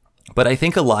 But I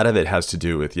think a lot of it has to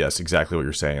do with, yes, exactly what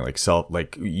you're saying,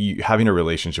 like you having a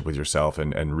relationship with yourself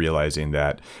and realizing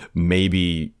that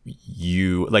maybe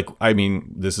you, like, I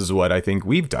mean, this is what I think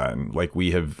we've done. Like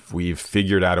we've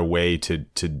figured out a way to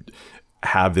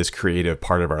have this creative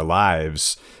part of our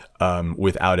lives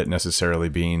without it necessarily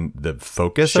being the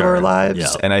focus of our lives.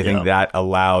 Yeah. And I think that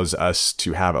allows us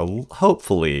to have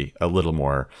hopefully a little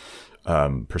more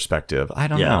perspective. I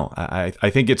don't know. I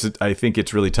think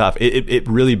it's really tough. It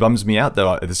really bums me out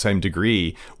though at the same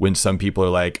degree when some people are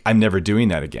like, I'm never doing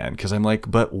that again. Cause I'm like,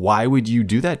 but why would you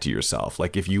do that to yourself?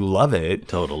 Like if you love it,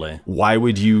 totally. Why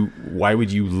would you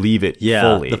leave it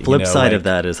fully? The flip side of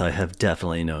that is I have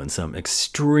definitely known some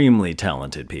extremely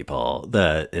talented people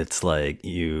that it's like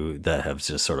that have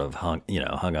just sort of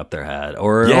hung up their hat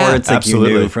or it's like you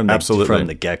knew from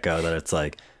the get-go that it's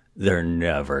like, they're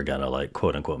never gonna like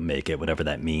quote unquote make it, whatever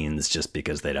that means, just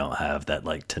because they don't have that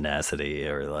like tenacity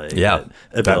or like that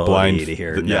ability that blind to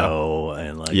hear no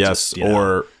and like yes just,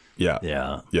 or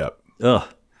Ugh,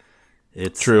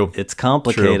 it's true. It's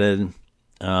complicated.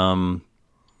 True.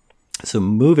 So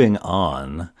moving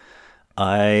on,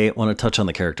 I want to touch on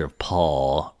the character of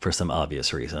Paul for some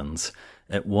obvious reasons.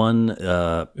 At one,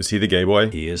 is he the gay boy?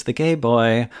 He is the gay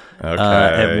boy. Okay.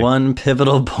 At one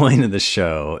pivotal point in the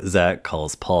show, Zach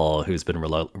calls Paul, who's been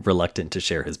reluctant to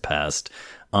share his past,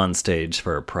 on stage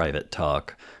for a private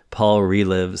talk. Paul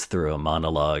relives through a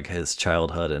monologue his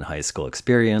childhood and high school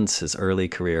experience, his early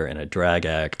career in a drag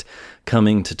act,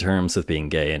 coming to terms with being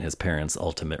gay, and his parents'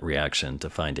 ultimate reaction to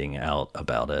finding out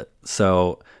about it.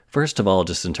 So, first of all,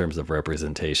 just in terms of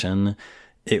representation,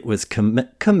 it was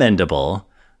commendable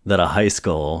that a high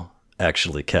school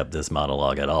actually kept this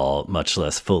monologue at all, much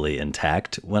less fully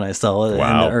intact when I saw it in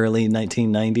the early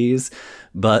 1990s.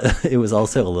 But it was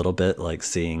also a little bit like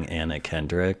seeing Anna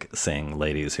Kendrick sing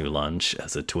Ladies Who Lunch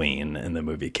as a tween in the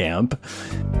movie Camp.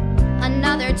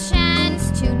 Another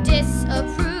chance to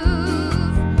disapprove,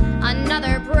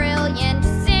 another brilliant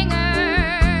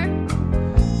singer,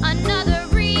 another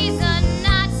reason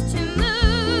not to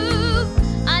move,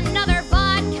 another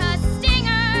vodka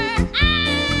stinger.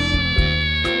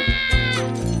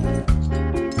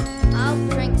 I'll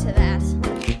drink to that.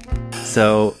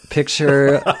 So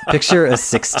picture a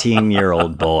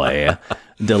 16-year-old boy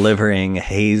delivering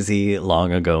hazy,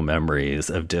 long ago memories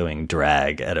of doing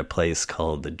drag at a place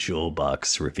called the Jewel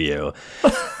Box Review.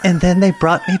 And then they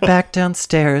brought me back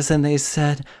downstairs and they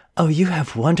said, "Oh, you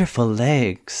have wonderful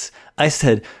legs." I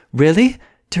said, "Really?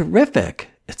 Terrific."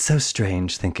 It's so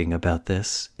strange thinking about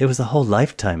this. It was a whole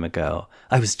lifetime ago.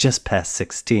 I was just past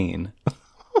 16.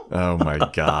 Oh my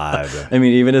God. I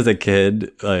mean, even as a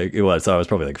kid, like it was, so I was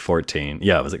probably like 14.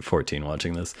 Yeah, I was like 14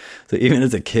 watching this. So even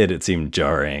as a kid, it seemed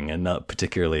jarring and not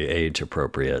particularly age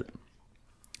appropriate.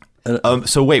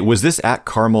 So wait, was this at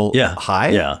Carmel Yeah. High?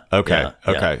 Yeah. Okay. Yeah.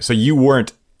 Okay. So you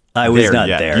weren't I was there not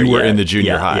yet. there. You were yet. in the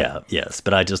junior high. Yeah, yes.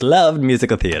 But I just loved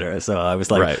musical theater. So I was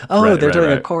like, Right, oh, right, they're right,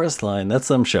 doing a right. chorus line. That's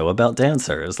some show about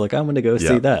dancers. Like, I'm going to go see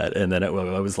Yeah. that. And then I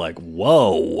was like,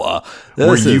 whoa. Were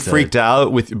this you is freaked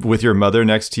out with your mother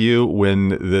next to you when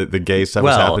the gay stuff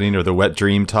was Well, happening, or the wet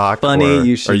dream talk? Funny or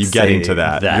you should are you getting say to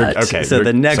that? Okay. So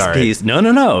the next sorry. piece,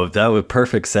 no, that was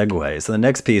perfect segue. So the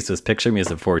next piece was picture me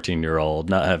as a 14-year-old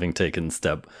not having taken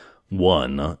step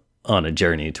one on a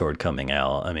journey toward coming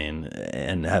out. I mean,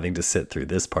 and having to sit through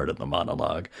this part of the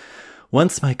monologue.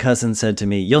 Once my cousin said to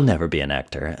me, "You'll never be an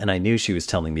actor." And I knew she was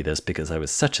telling me this because I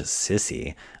was such a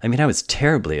sissy. I mean, I was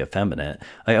terribly effeminate.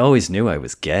 I always knew I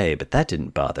was gay, but that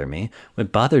didn't bother me.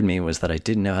 What bothered me was that I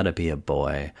didn't know how to be a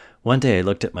boy. One day I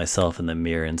looked at myself in the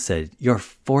mirror and said, "You're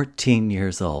 14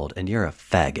 years old and you're a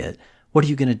faggot. What are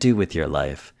you going to do with your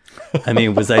life?" I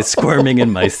mean, was I squirming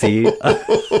in my seat?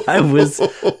 I was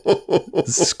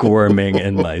squirming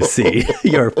in my seat.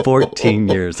 You're 14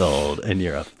 years old and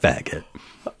you're a faggot.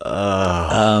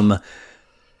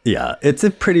 Yeah, it's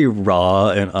a pretty raw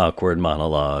and awkward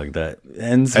monologue that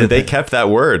ends And with they kept that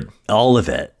word. all of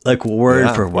it, like word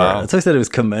Yeah, for word. wow. That's why I said it was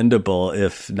commendable,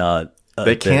 if not.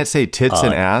 They can't say tits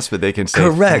and ass, but they can say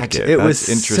Correct. faggot. It That's was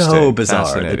interesting. so bizarre. The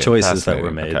Fascinating. choices that were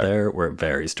Fascinating. made Okay. there were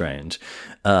very strange.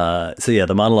 So yeah,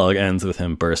 the monologue ends with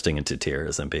him bursting into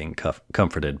tears and being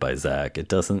comforted by Zach. It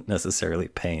doesn't necessarily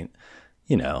paint,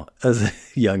 as a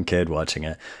young kid watching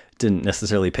it, didn't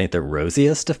necessarily paint the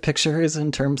rosiest of pictures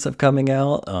in terms of coming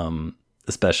out.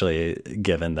 Especially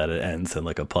given that it ends in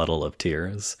like a puddle of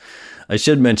tears. I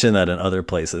should mention that in other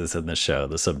places in the show,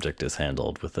 the subject is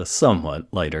handled with a somewhat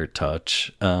lighter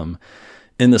touch. In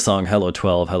the song Hello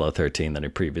 12, Hello 13 that I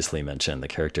previously mentioned, the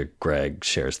character Greg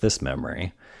shares this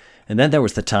memory. And then there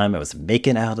was the time I was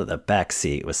making out of the back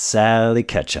seat with Sally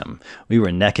Ketchum. We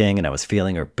were necking and I was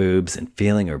feeling her boobs and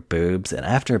feeling her boobs. And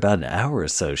after about an hour or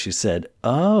so, she said,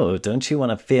 "Oh, don't you want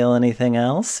to feel anything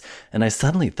else?" And I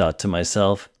suddenly thought to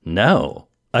myself, no,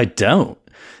 I don't.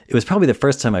 It was probably the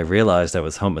first time I realized I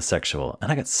was homosexual.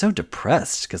 And I got so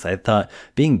depressed because I thought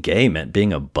being gay meant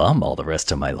being a bum all the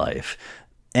rest of my life.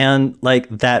 And like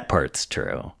that part's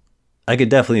true. I could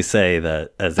definitely say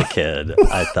that as a kid,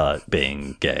 I thought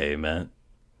being gay meant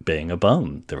being a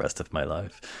bum the rest of my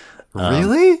life.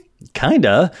 Really?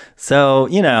 Kinda. So,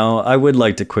 I would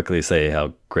like to quickly say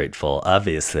how grateful,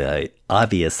 obviously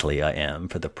I am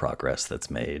for the progress that's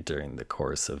made during the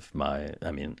course of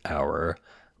our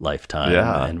lifetime.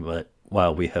 Yeah. And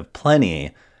while we have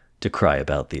plenty to cry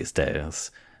about these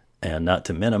days, and not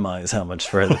to minimize how much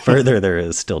further there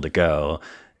is still to go,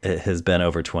 it has been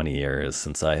over 20 years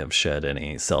since I have shed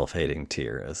any self-hating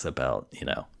tears about,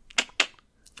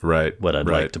 Right. what I'd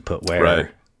right, like to put where. Right.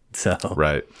 So,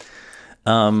 Right.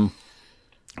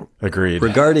 Agreed.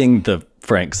 regarding the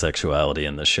frank sexuality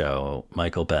in the show,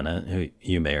 Michael Bennett, who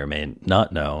you may or may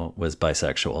not know, was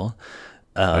bisexual.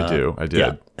 I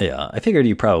did. Yeah. I figured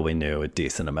you probably knew a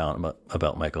decent amount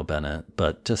about Michael Bennett,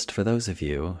 but just for those of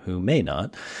you who may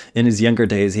not, in his younger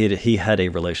days, he had a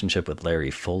relationship with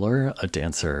Larry Fuller, a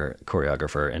dancer,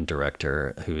 choreographer, and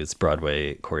director whose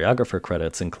Broadway choreographer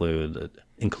credits include on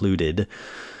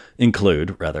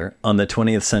the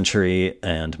 20th Century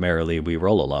and Merrily We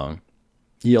Roll Along.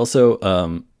 He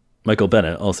also, Michael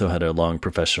Bennett also had a long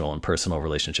professional and personal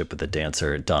relationship with the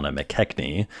dancer Donna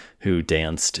McKechnie, who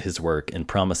danced his work in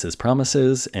Promises,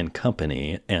 Promises and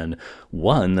Company and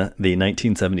won the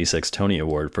 1976 Tony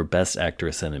Award for Best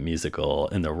Actress in a Musical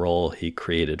in the role he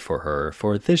created for her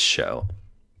for this show.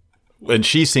 And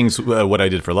she sings What I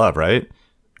Did for Love, right?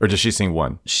 Or does she sing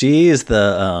one? She is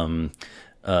the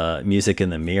Music in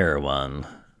the Mirror one.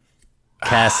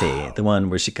 Cassie, the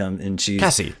one where she comes and she's...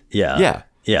 Cassie. Yeah. Yeah.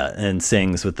 Yeah, and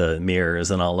sings with the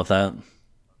mirrors and all of that.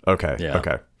 Okay. Yeah.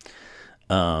 Okay.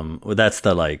 Well, that's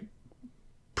the like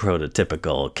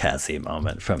prototypical Cassie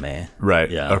moment for me.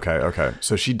 Right. Yeah. Okay.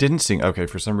 So she didn't sing. Okay.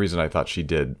 For some reason, I thought she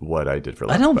did What I Did for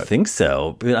Love. I don't but- think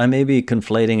so, but I may be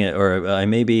conflating it, or I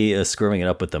may be screwing it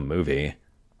up with the movie,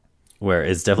 where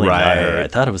it's definitely not her. Right. I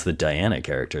thought it was the Diana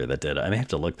character that did it. I may have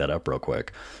to look that up real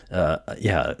quick.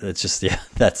 Yeah, it's just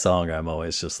that song. I'm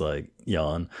always just like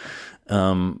yawn.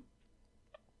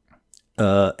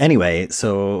 Anyway,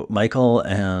 so Michael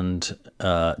and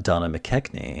Donna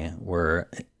McKechnie were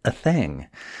a thing.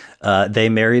 They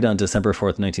married on December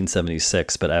 4th,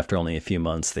 1976, but after only a few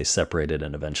months, they separated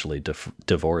and eventually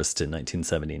divorced in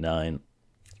 1979.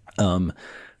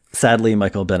 Sadly,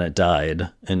 Michael Bennett died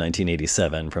in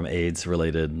 1987 from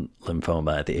AIDS-related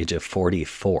lymphoma at the age of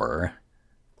 44.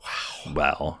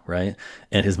 Wow, right?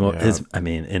 And his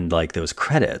in like those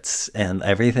credits and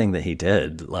everything that he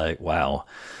did, like, wow.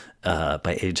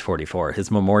 By age 44,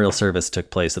 his memorial service took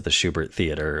place at the Schubert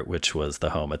Theater, which was the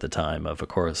home at the time of A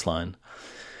Chorus Line.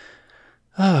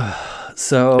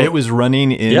 So it was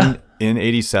running in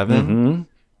 87. Mm-hmm.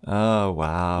 Oh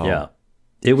wow! Yeah,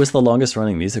 it was the longest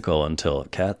running musical until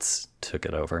Cats took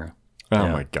it over. Oh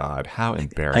Yeah. my God, how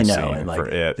embarrassing and for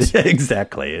it.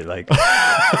 Exactly. Like,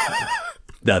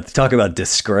 now, talk about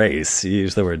disgrace. You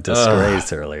used the word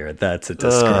disgrace earlier. That's a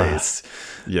disgrace.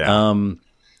 Yeah.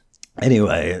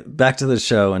 Anyway, back to the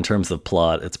show. In terms of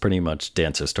plot, it's pretty much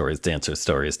dancer stories, dancer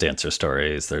stories, dancer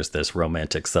stories. There's this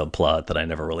romantic subplot that I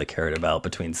never really cared about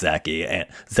between Zach and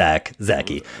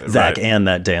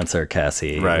that dancer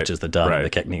Cassie, which is the Donna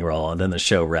McKechnie role. And then the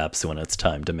show wraps when it's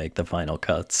time to make the final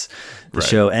cuts. The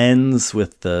show ends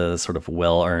with the sort of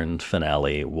well-earned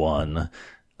finale one.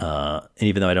 And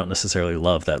even though I don't necessarily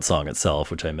love that song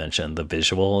itself, which I mentioned, the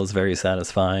visual is very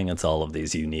satisfying. It's all of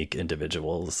these unique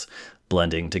individuals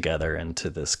blending together into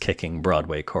this kicking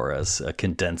Broadway chorus, a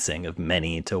condensing of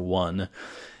many to one.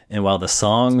 And while the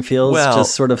song feels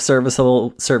just sort of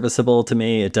serviceable to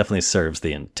me, it definitely serves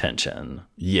the intention.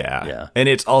 Yeah. And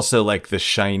it's also like the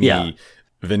shiny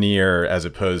veneer as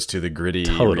opposed to the gritty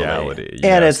reality.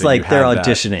 And it's so like they're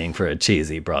auditioning for a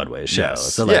cheesy Broadway show.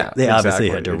 Yes. So like they obviously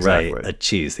had to write a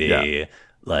cheesy,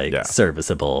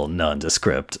 serviceable,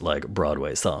 nondescript like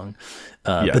Broadway song.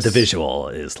 But the visual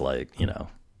is like,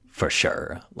 for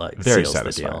sure, like very seals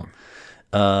satisfying.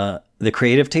 The deal. The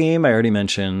creative team, I already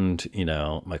mentioned,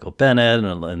 Michael Bennett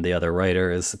and the other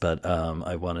writers, but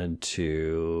I wanted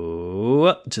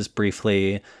to just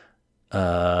briefly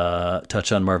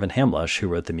touch on Marvin Hamlisch, who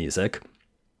wrote the music.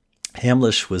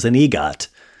 Hamlisch was an EGOT,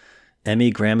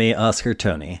 Emmy, Grammy, Oscar,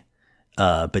 Tony.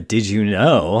 But did you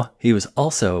know he was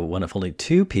also one of only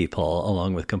two people,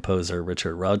 along with composer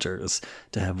Richard Rodgers,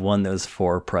 to have won those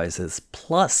 4 prizes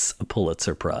plus a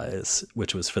Pulitzer Prize,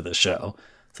 which was for the show.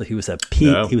 So he was a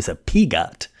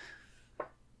PGOT.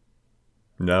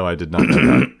 No, I did not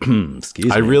know that. Excuse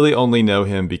me. I really only know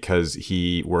him because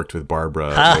he worked with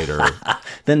Barbara later.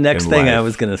 The next thing life. I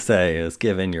was going to say is,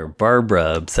 given your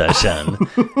Barbara obsession,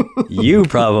 you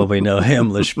probably know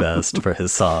Hamlisch best for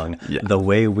his song, The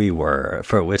Way We Were,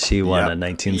 for which he won a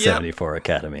 1974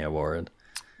 Academy Award.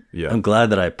 Yeah. I'm glad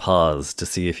that I paused to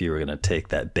see if you were going to take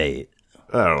that bait.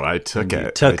 Oh, I took it.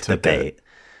 You took the bait.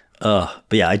 But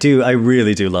yeah, I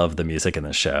really do love the music in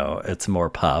the show. It's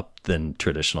more pop than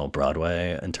traditional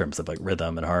Broadway in terms of like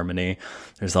rhythm and harmony.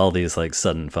 There's all these like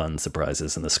sudden fun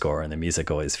surprises in the score, and the music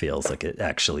always feels like it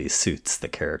actually suits the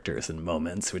characters and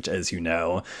moments, which, as you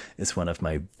know, is one of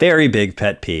my very big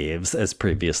pet peeves, as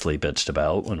previously bitched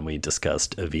about when we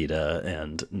discussed Evita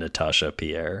and Natasha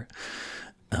Pierre.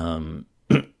 The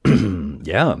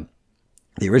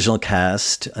original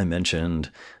cast, I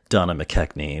mentioned, Donna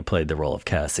McKechnie played the role of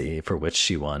Cassie, for which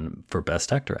she won for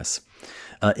Best Actress.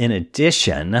 In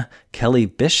addition, Kelly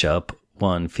Bishop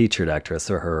won Featured Actress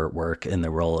for her work in the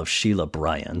role of Sheila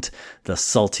Bryant, the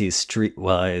salty,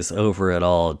 streetwise,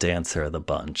 over-it-all dancer of the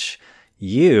bunch.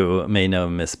 You may know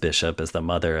Miss Bishop as the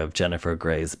mother of Jennifer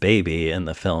Grey's baby in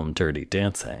the film Dirty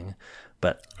Dancing.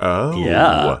 But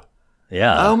yeah.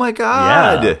 Oh my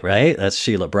God. Yeah, right? That's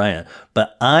Sheila Bryant.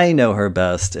 But I know her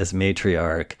best as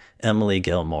matriarch Emily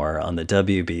Gilmore on the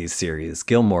WB series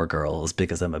Gilmore Girls,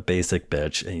 because I'm a basic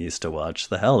bitch and used to watch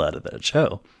the hell out of that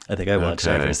show. I think I watched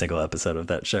every single episode of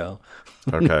that show.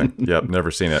 Okay. Yep. Never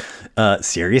seen it.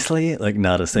 Seriously? Like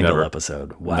not a single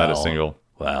episode? Wow. Not a single.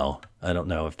 Wow. I don't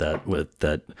know if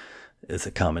that is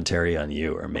a commentary on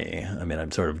you or me. I mean,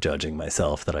 I'm sort of judging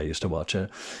myself that I used to watch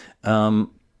it.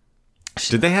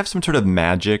 Did they have some sort of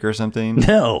magic or something?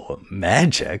 No.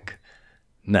 Magic?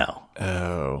 No.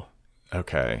 Oh.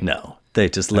 Okay. No, they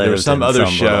just lived there was some other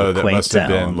show that quaint must have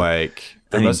town. been like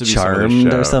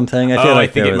Charmed or something. I feel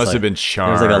like think it must have been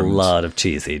Charmed. There's like a lot of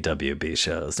cheesy WB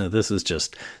shows. No, this was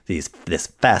just this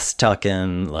fast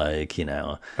talking, like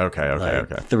Okay.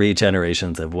 3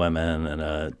 generations of women in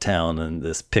a town, in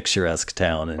this picturesque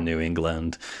town in New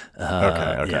England.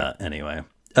 Okay. Yeah. Anyway,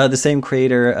 the same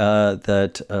creator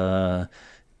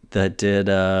that did,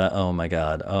 oh my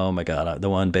God, the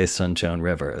one based on Joan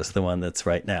Rivers, the one that's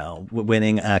right now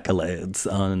winning accolades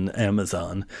on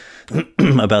Amazon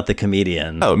about the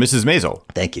comedian. Oh, Mrs. Maisel.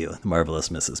 Thank you. The Marvelous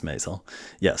Mrs. Maisel.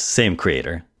 Yes, same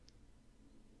creator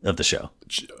of the show.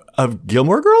 Of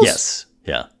Gilmore Girls? Yes.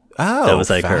 Yeah. Oh, that was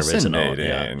like her original.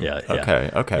 fascinating. Yeah. Okay.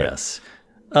 Yes.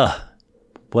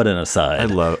 What an aside. I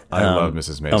love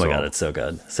Mrs. Maisel. Oh my God, it's so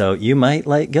good. So you might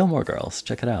like Gilmore Girls.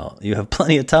 Check it out. You have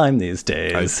plenty of time these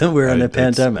days. We're in a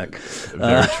pandemic.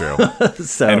 Very true.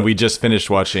 So, And we just finished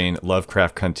watching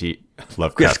Lovecraft Country.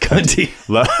 Country.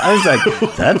 I was like,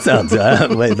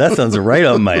 that sounds right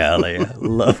up my alley.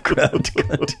 Lovecraft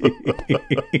Country.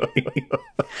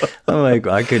 I'm like,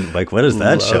 I could like, what is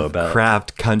that show about?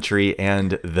 Lovecraft Country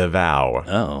and The Vow.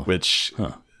 Oh. Which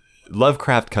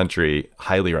Lovecraft Country,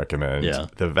 highly recommend. Yeah.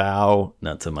 The Vow,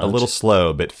 Not so much. a little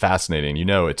slow, but fascinating. You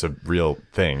know, it's a real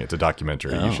thing. It's a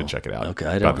documentary. You should check it out. Okay,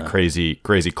 I about don't the know.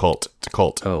 crazy cult. It's a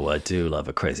cult. Oh, I do love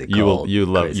a crazy cult. You'll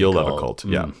love a cult. cult.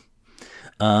 Yeah.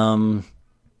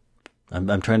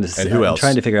 I'm trying to. And who else? I'm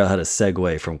trying to figure out how to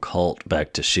segue from cult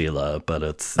back to Sheila, but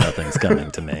nothing's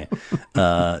coming to me.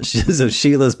 So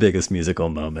Sheila's biggest musical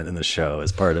moment in the show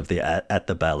is part of the at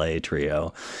the Ballet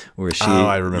Trio, where she.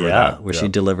 I remember that. Where Yeah. she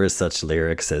delivers such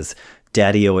lyrics as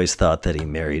 "Daddy always thought that he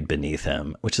married beneath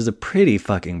him," which is a pretty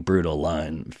fucking brutal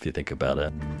line if you think about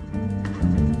it.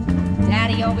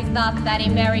 Daddy always thought that he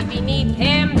married beneath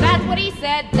him. That's what he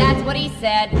said, that's what he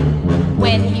said.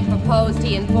 When he proposed,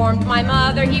 he informed my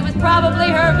mother he was probably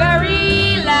her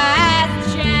very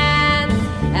last chance.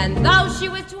 And though she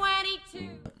was 22... You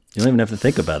don't even have to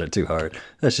think about it too hard.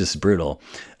 That's just brutal.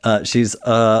 She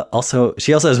also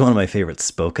has one of my favorite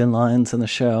spoken lines in the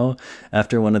show.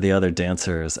 After one of the other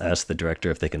dancers asks the director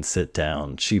if they can sit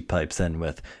down, she pipes in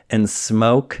with, "And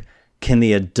smoke? Can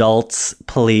the adults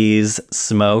please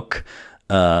smoke?"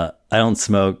 I don't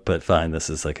smoke, but fine. This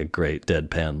is like a great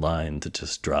deadpan line to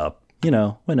just drop,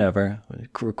 whenever,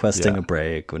 requesting a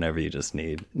break, whenever you just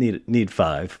need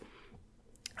five.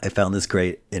 I found this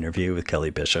great interview with Kelly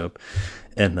Bishop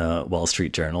in the Wall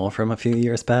Street Journal from a few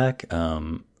years back.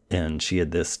 And she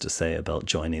had this to say about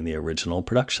joining the original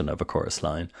production of A Chorus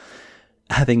Line.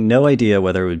 Having no idea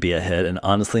whether it would be a hit and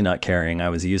honestly not caring, I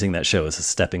was using that show as a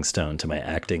stepping stone to my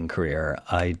acting career.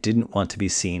 I didn't want to be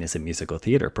seen as a musical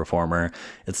theater performer.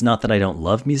 It's not that I don't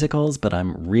love musicals, but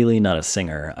I'm really not a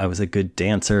singer. I was a good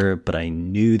dancer, but I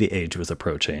knew the age was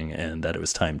approaching and that it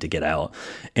was time to get out.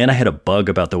 And I had a bug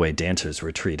about the way dancers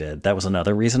were treated. That was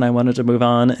another reason I wanted to move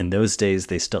on. In those days,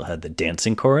 they still had the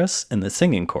dancing chorus and the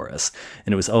singing chorus.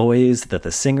 And it was always that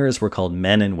the singers were called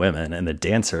men and women and the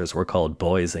dancers were called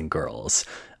boys and girls.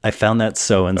 I found that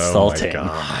so insulting.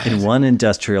 In one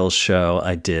industrial show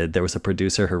I did, there was a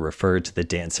producer who referred to the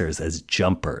dancers as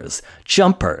jumpers.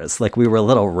 Jumpers, like we were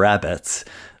little rabbits.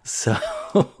 So,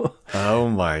 Oh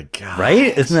my God.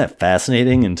 right? Isn't that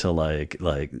fascinating? Until like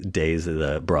days of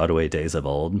the Broadway days of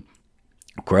old.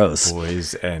 Gross.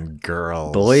 Boys and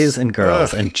girls. Boys and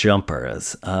girls and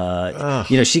jumpers.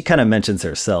 She kind of mentions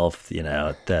herself,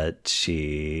 that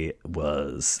she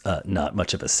was not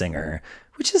much of a singer,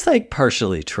 which is like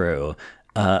partially true.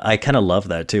 I kind of love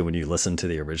that too when you listen to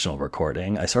the original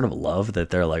recording. I sort of love that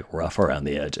they're like rough around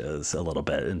the edges a little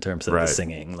bit in terms of the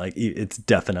singing. Like it's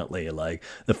definitely like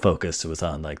the focus was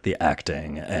on like the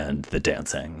acting and the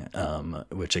dancing,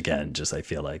 which again, just I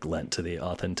feel like lent to the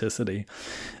authenticity.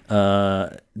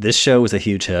 This show was a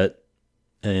huge hit.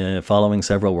 Following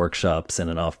several workshops and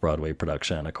an off-Broadway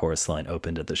production, A Chorus Line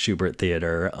opened at the Shubert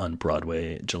Theater on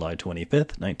Broadway July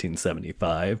 25th,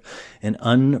 1975. An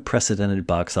unprecedented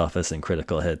box office and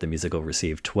critical hit, the musical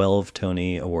received 12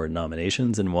 Tony Award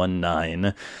nominations and won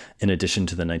 9, in addition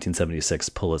to the 1976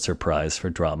 Pulitzer Prize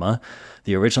for Drama.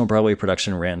 The original Broadway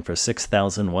production ran for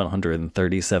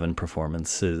 6,137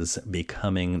 performances,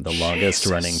 becoming the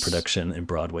longest-running production in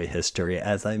Broadway history,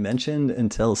 as I mentioned,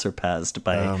 until surpassed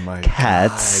by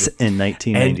Cats in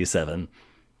 1997.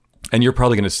 And you're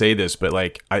probably going to say this, but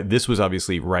like this was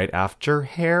obviously right after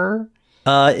Hair.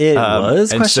 It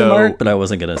was and question so- mark, but I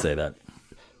wasn't going to say that.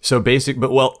 So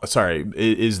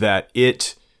is that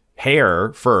it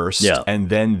Hair first, and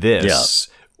then this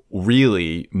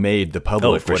really made the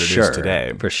public for what it sure, is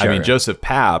today. for sure. I mean, Joseph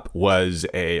Papp was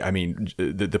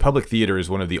the Public Theater is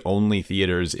one of the only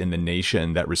theaters in the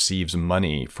nation that receives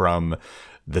money from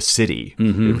the city.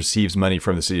 It receives money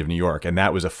from the city of New York. And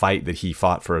that was a fight that he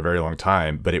fought for a very long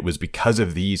time. But it was because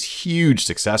of these huge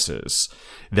successes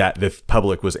that the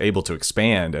public was able to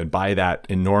expand and buy that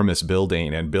enormous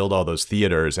building and build all those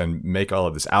theaters and make all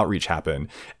of this outreach happen.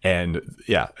 And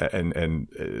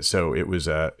so it was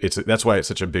that's why it's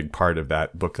such a big part of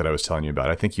that book that I was telling you about.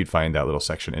 I think you'd find that little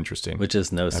section interesting. Which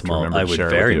is no I have to small. remember I to would share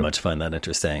it with very you. much find that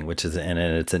interesting. And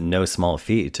it's a no small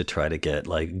feat to try to get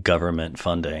like government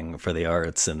funding for the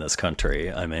arts arts in this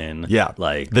country. I mean, Yeah,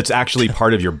 like that's actually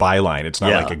part of your byline. It's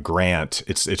not Yeah. like a grant.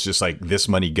 It's just like this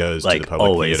money goes like to the public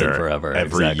always theater and forever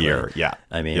every exactly. year. Yeah,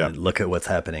 I mean, yeah. look at what's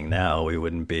happening now. We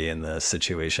wouldn't be in the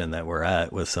situation that we're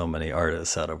at with so many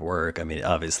artists out of work. I mean,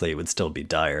 obviously it would still be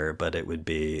dire, but it would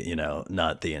be, you know,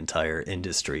 not the entire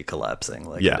industry collapsing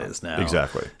like Yeah, it is now.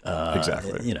 exactly.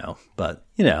 Exactly. You know, but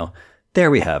you know, there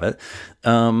we have it.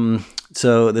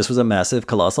 So this was a massive,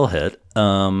 colossal hit.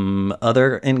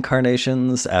 Other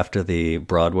incarnations after the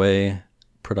Broadway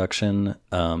production,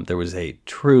 there was a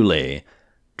truly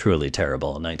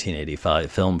terrible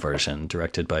 1985 film version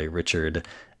directed by Richard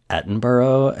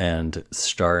Attenborough and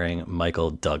starring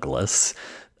Michael Douglas.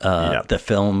 The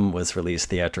film was released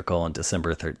theatrical on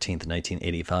December 13th,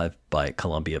 1985 by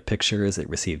Columbia Pictures. It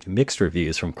received mixed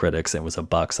reviews from critics and was a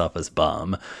box office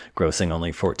bomb, grossing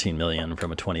only $14 million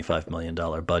from a $25 million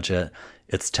budget.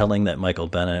 It's telling that Michael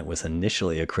Bennett was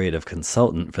initially a creative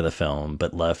consultant for the film,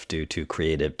 but left due to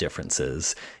creative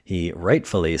differences. He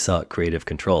rightfully sought creative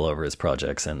control over his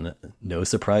projects, and no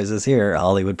surprises here,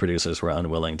 Hollywood producers were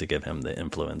unwilling to give him the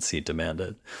influence he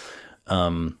demanded.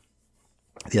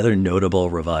 The other notable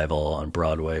revival on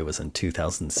Broadway was in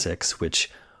 2006,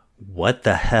 which, what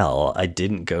the hell, I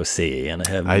didn't go see, and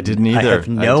I didn't either. I have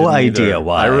no didn't idea either.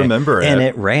 why. I remember it. And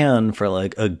it ran for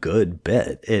like a good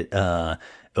bit. It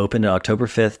opened on October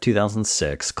 5th,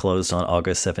 2006, closed on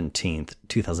August 17th,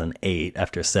 2008,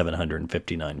 after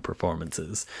 759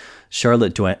 performances.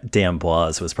 Charlotte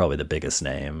d'Amboise was probably the biggest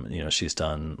name. You know, she's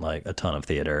done like a ton of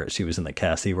theater. She was in the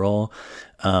Cassie role.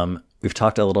 We've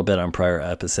talked a little bit on prior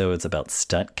episodes about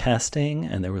stunt casting,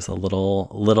 and there was a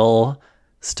little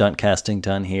stunt casting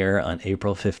done here on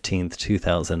April 15th,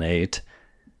 2008.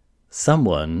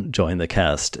 Someone joined the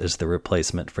cast as the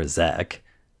replacement for Zach.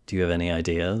 Do you have any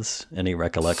ideas? Any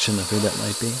recollection of who that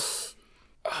might be?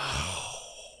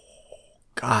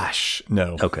 Gosh,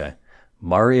 no. Okay.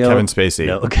 Mario. Kevin Spacey.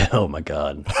 No, okay. Oh my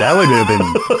God. That would have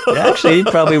been, actually, it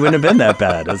probably wouldn't have been that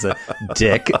bad as a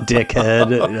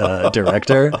dickhead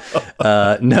director.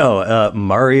 No,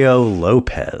 Mario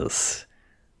Lopez.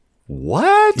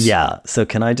 What? Yeah. So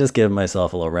can I just give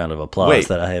myself a little round of applause Wait,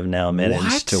 that I have now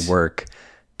managed what? to work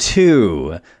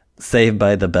 2 Saved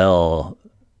by the Bell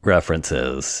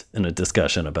references in a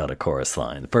discussion about a chorus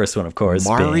line. The first one, of course,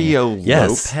 Mario being,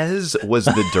 yes, Lopez was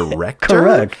the director?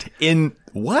 Correct. In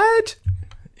what?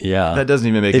 Yeah. That doesn't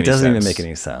even make any sense. It doesn't even make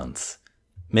any sense.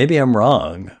 Maybe I'm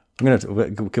wrong. I'm going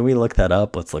to, can we look that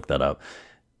up? Let's look that up.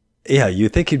 Yeah, you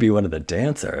think he'd be one of the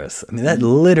dancers. I mean, that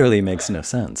literally makes no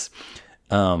sense.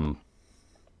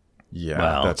 Yeah,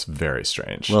 Wow. that's very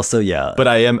strange. Well, so yeah. But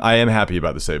I am happy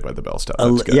about the Saved by the Bell stuff.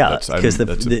 That's good. Yeah, because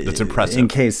that's impressive. In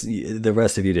case the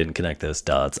rest of you didn't connect those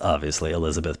dots, obviously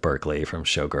Elizabeth Berkley from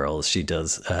Showgirls, she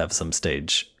does have some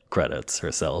stage credits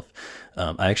herself.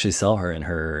 I actually saw her in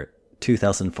her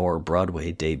 2004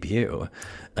 Broadway debut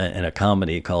in a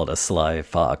comedy called A Sly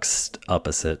Fox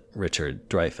opposite Richard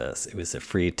Dreyfuss. It was a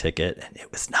free ticket, and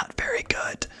it was not very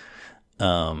good.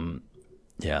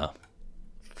 Yeah.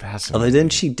 Fascinating. Although then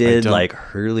she did like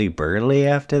Hurly Burly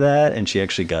after that, and she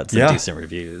actually got some decent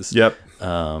reviews. Yep. She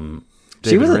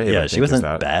wasn't, Rave, I yeah, think, she is wasn't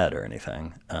that. bad or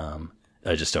anything.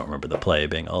 I just don't remember the play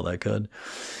being all that good.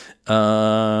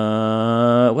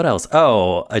 What else?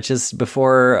 Oh,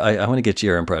 before I want to get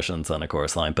your impressions on a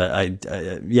chorus line, but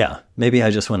maybe I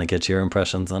just want to get your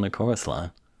impressions on a chorus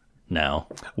line now.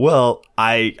 Well,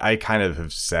 I kind of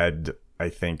have said, I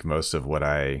think, most of what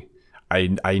I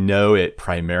know it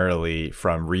primarily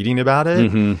from reading about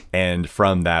it and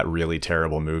from that really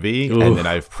terrible movie. Ooh. And then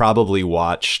I've probably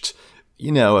watched,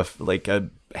 like a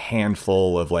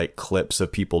handful of like clips of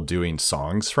people doing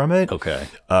songs from it. Okay.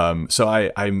 So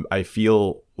I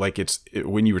feel like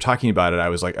when you were talking about it, I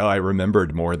was like, oh, I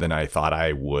remembered more than I thought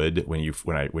I would when you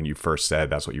first said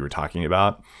that's what you were talking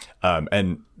about.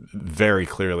 And very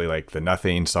clearly, like the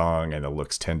Nothing song and the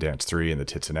Looks 10 Dance 3 and the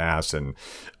Tits and Ass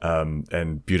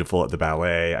and Beautiful at the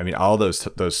Ballet. I mean, all those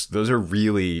are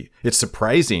really, it's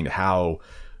surprising how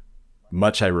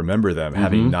much I remember them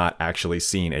having not actually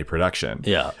seen a production.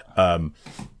 Yeah.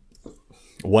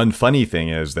 One funny thing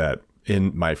is that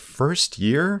in my first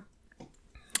year,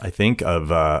 I think,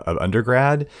 of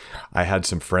undergrad, I had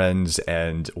some friends,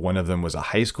 and one of them was a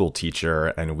high school teacher,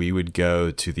 and we would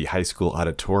go to the high school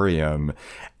auditorium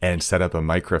and set up a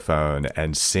microphone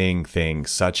and sing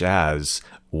things such as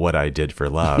What I Did for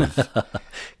Love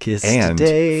Kiss and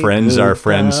today, Friends Are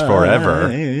Friends Forever,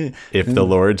 goodbye. If the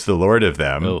Lord's the Lord of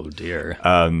Them. Oh dear.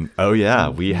 Oh yeah,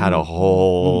 we had a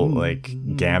whole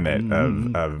like gamut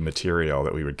of material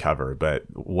that we would cover, but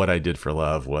What I Did for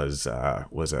Love was a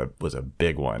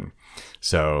big one.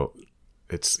 So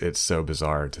it's so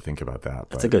bizarre to think about that.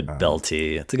 It's a good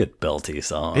belty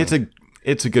song.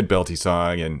 It's a good belty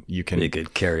song, and you can be a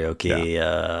good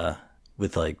karaoke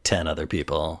with like 10 other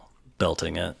people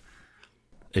belting it.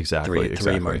 Exactly.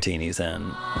 Three martinis in.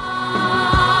 And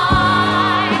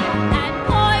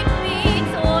point me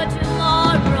toward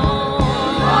tomorrow.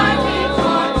 Point me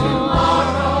toward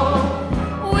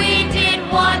tomorrow. We did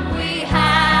what we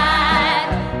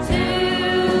had to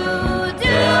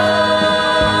do.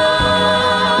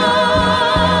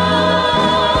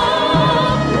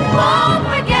 Won't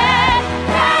forget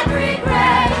and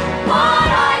regret what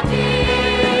I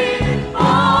did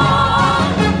for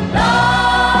love.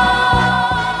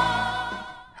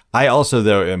 I also,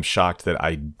 though, am shocked that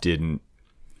I didn't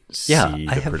see I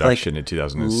the have, production like, in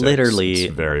 2006. literally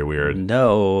It's very weird.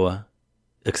 No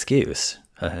excuse.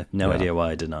 I have no idea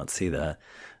why I did not see that.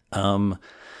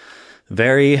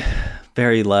 Very,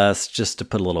 very last, just to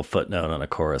put a little footnote on a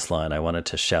chorus line, I wanted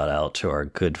to shout out to our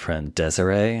good friend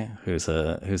Desiree, who's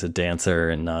a dancer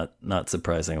and not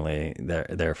surprisingly,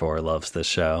 therefore loves this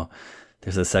show.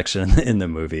 There's a section in the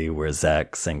movie where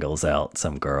Zach singles out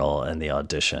some girl in the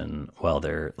audition while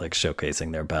they're like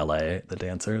showcasing their ballet, the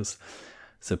dancers.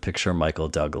 So picture Michael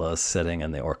Douglas sitting in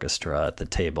the orchestra at the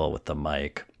table with the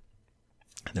mic.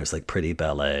 There's like pretty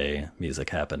ballet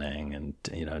music happening and,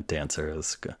 you know,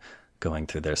 dancers going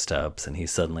through their steps. And he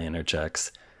suddenly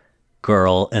interjects,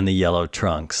 "Girl in the yellow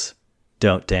trunks,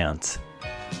 don't dance."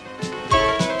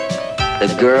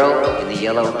 The girl in the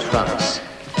yellow trunks.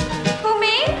 Who,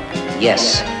 me?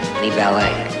 Yes, any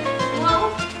ballet.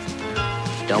 Well,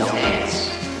 Don't dance.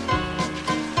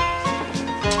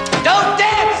 Don't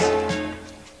dance!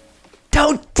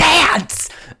 Don't dance!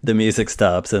 The music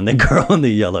stops and the girl in the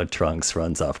yellow trunks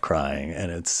runs off crying,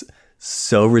 and it's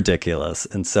so ridiculous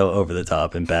and so over the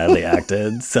top and badly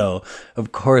acted. So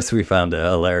of course we found it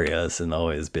hilarious and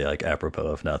always be like apropos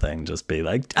of nothing, just be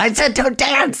like, "I said don't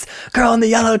dance, girl in the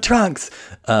yellow trunks."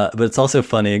 But it's also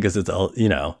funny because it's all, you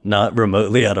know, not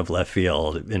remotely out of left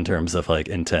field in terms of like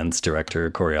intense director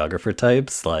choreographer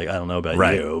types. Like, I don't know about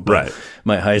you, but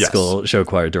my high school show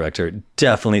choir director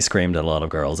definitely screamed at a lot of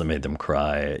girls and made them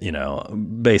cry, you know,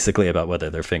 basically about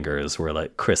whether their fingers were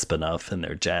like crisp enough in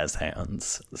their jazz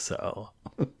hands. So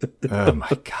Oh my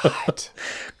God.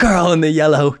 girl in the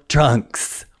yellow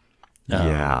trunks.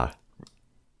 Yeah.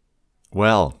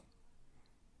 Well,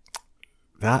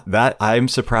 that I'm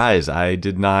surprised. I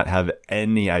did not have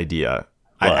any idea.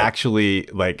 What? I actually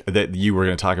like that you were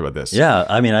going to talk about this. Yeah,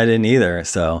 I mean, I didn't either.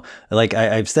 So, like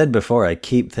I've said before, I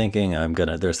keep thinking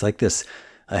there's like this,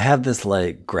 I have this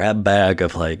like grab bag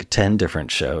of like 10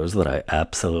 different shows that I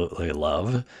absolutely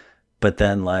love. But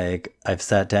then like I've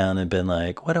sat down and been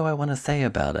like, what do I want to say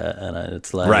about it? And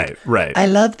it's like, right. I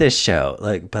love this show.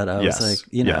 Like, but I was like,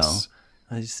 you know,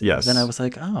 Yes. then I was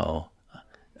like, oh.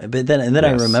 But then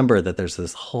I remember that there's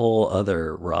this whole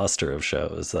other roster of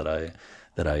shows that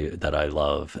I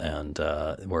love and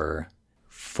were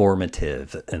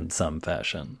formative in some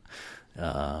fashion.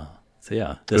 So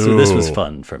yeah, this was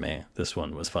fun for me. This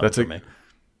one was fun for me.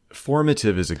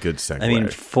 Formative is a good segue. I mean,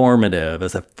 formative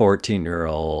as a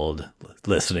 14-year-old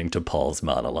listening to Paul's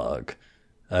monologue.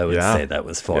 I would say that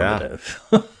was formative.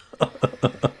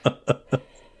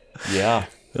 Yeah.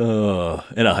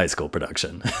 In a high school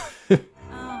production.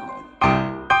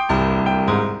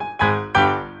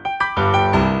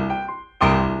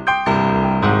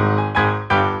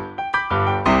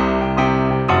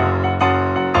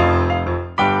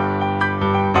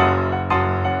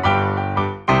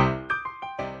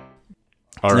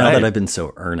 All now right. that I've been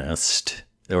so earnest,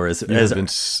 or as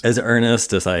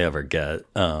earnest as I ever get.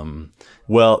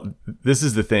 Well, this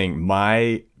is the thing.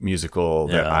 My musical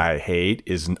that I hate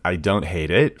is I don't hate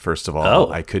it. First of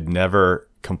all, I could never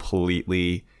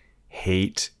completely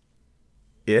hate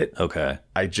it. Okay.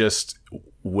 I just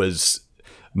was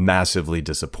massively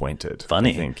disappointed.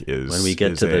 Funny. I think is when we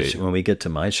get to when we get to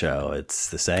my show,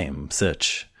 it's the same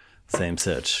sitch.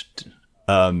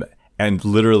 And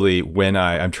literally when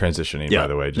I'm transitioning, by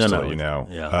the way, just to let you know.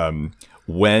 Yeah.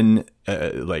 When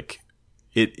like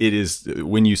it is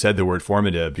when you said the word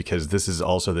formative, because this is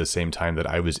also the same time that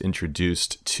I was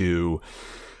introduced to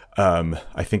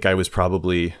I think I was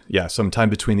probably sometime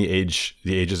between the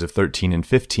ages of 13 and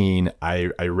 15.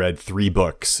 I read 3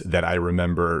 books that I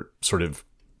remember sort of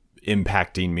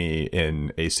impacting me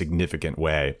in a significant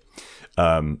way.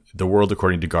 The World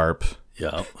According to Garp.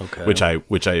 Yeah. Okay.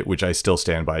 Which I still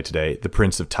stand by today. The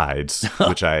Prince of Tides,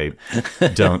 which I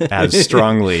don't as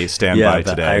strongly stand by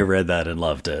today. I read that and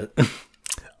loved it.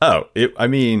 I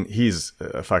mean, he's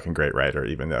a fucking great writer,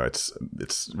 even though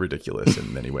it's ridiculous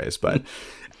in many ways. But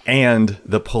and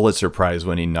the Pulitzer Prize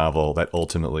winning novel that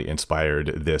ultimately inspired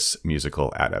this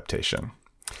musical adaptation.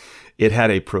 It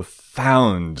had a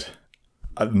profound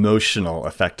emotional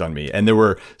effect on me. And there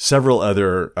were several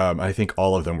other, I think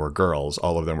all of them were girls,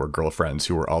 all of them were girlfriends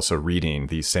who were also reading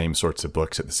these same sorts of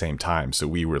books at the same time. So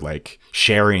we were like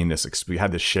sharing this, we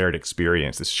had this shared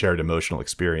experience, this shared emotional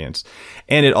experience.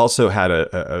 And it also had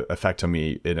a effect on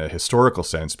me in a historical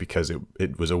sense because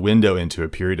it was a window into a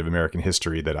period of American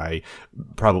history that I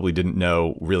probably didn't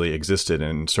know really existed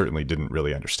and certainly didn't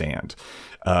really understand.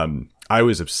 I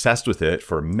was obsessed with it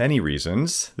for many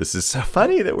reasons. This is so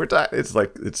funny that we're talking. It's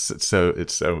like it's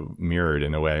so mirrored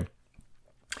in a way.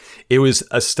 It was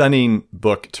a stunning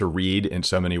book to read in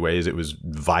so many ways. It was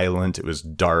violent, it was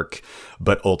dark,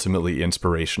 but ultimately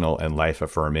inspirational and life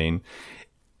affirming.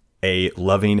 A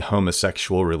loving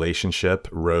homosexual relationship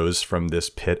rose from this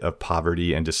pit of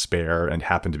poverty and despair and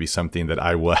happened to be something that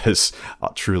I was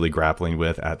truly grappling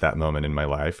with at that moment in my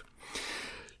life.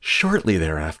 Shortly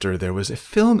thereafter, there was a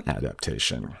film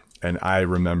adaptation, and I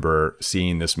remember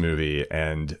seeing this movie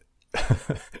and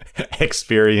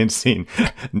experiencing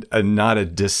not a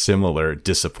dissimilar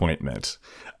disappointment.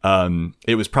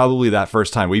 It was probably that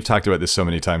first time. We've talked about this so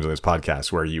many times on this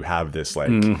podcast where you have this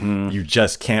like, you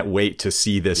just can't wait to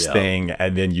see this thing,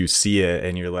 and then you see it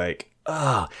and you're like,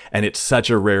 oh, and it's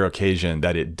such a rare occasion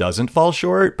that it doesn't fall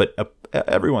short, but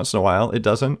every once in a while it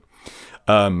doesn't.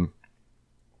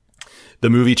 The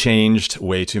movie changed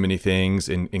way too many things,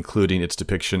 including its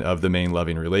depiction of the main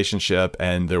loving relationship,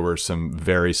 and there were some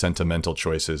very sentimental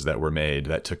choices that were made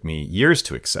that took me years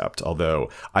to accept, although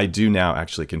I do now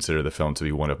actually consider the film to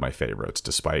be one of my favorites,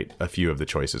 despite a few of the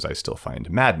choices I still find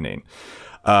maddening.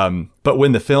 But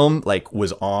when the film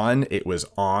was on, it was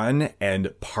on,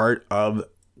 and part of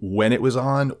when it was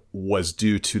on was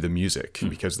due to the music,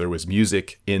 because there was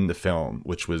music in the film,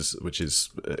 which is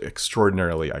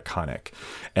extraordinarily iconic.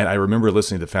 And I remember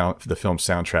listening to the film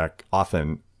soundtrack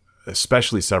often,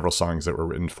 especially several songs that were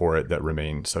written for it that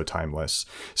remain so timeless.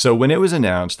 So when it was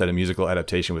announced that a musical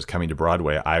adaptation was coming to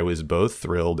Broadway, I was both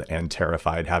thrilled and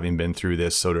terrified, having been through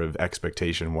this sort of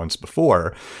expectation once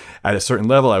before. At a certain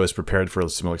level, I was prepared for a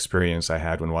similar experience I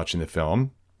had when watching the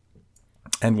film.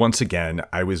 And once again,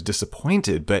 I was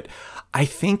disappointed, but I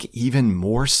think even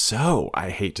more so, I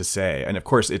hate to say. And of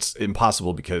course, it's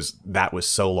impossible because that was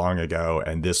so long ago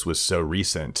and this was so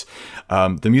recent.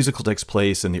 The musical takes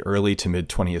place in the early to mid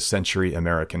 20th century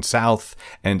American South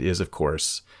and is, of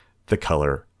course, The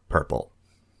Color Purple.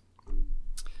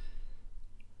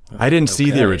 I didn't see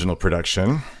the original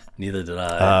production. Neither did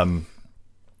I.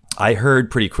 I heard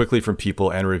pretty quickly from people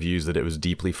and reviews that it was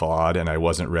deeply flawed, and I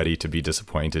wasn't ready to be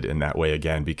disappointed in that way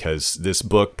again, because this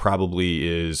book probably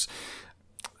is,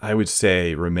 I would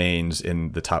say, remains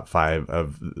in the top 5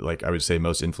 of, I would say,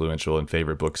 most influential and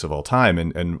favorite books of all time,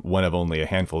 and one of only a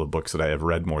handful of books that I have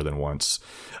read more than once.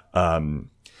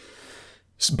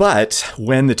 But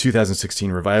when the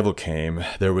 2016 revival came,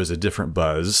 there was a different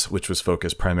buzz, which was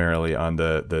focused primarily on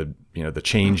the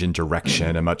change in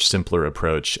direction, a much simpler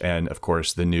approach, and of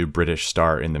course the new British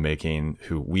star in the making,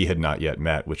 who we had not yet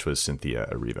met, which was Cynthia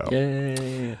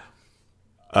Erivo.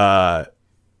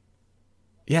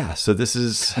 So this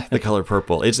is The Color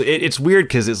Purple. It's weird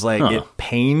because it's it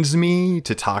pains me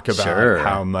to talk about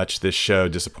how much this show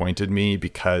disappointed me,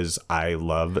 because I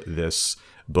love this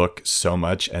book so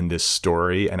much and this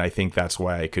story, and I think that's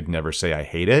why I could never say I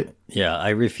hate it. Yeah, I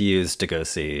refused to go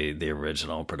see the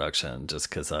original production just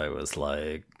because I was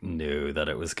knew that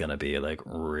it was going to be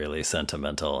really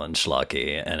sentimental and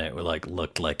schlocky, and it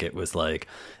looked like it was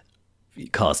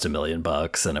cost $1 million,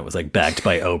 and it was backed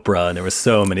by Oprah, and there were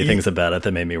so many things about it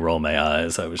that made me roll my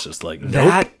eyes. I was just like,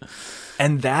 nope.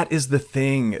 And that is the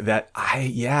thing that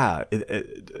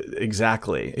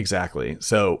exactly.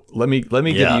 So let me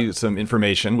give you some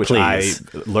information, which Please.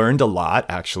 I learned a lot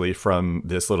actually from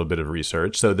this little bit of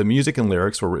research. So the music and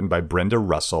lyrics were written by Brenda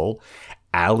Russell,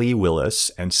 Ali Willis,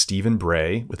 and Stephen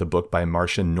Bray, with a book by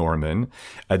Marcia Norman,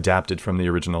 adapted from the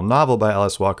original novel by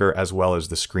Alice Walker, as well as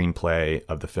the screenplay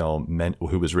of the film,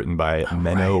 who was written by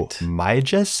Menno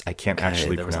Meijes. I can't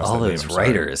actually pronounce that name. There was all those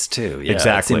writers, too. Yeah,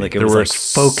 exactly. It seemed like it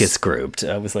was focus grouped.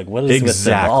 I was like, what is with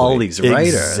all these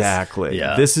writers? Exactly.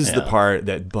 Yeah, this is the part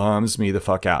that bums me the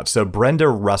fuck out. So Brenda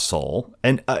Russell,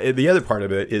 and the other part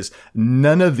of it is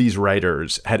none of these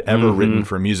writers had ever written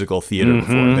for musical theater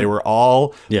before. They were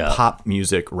all pop music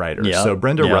writers. So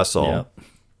Brenda Russell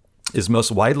is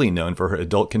most widely known for her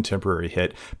adult contemporary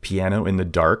hit Piano in the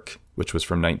Dark, which was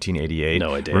from 1988.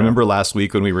 No idea. Remember last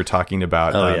week when we were talking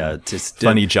about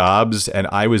funny jobs, and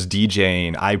I was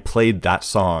DJing. I played that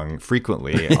song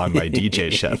frequently on my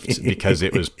DJ shift because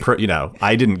it was,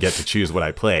 I didn't get to choose what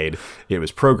I played. It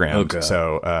was programmed. Okay.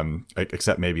 So,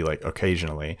 except maybe like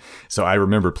occasionally. So I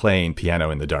remember playing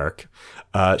Piano in the Dark.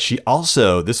 She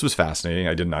also, this was fascinating,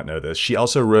 I did not know this, she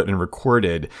also wrote and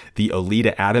recorded the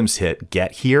Oleta Adams hit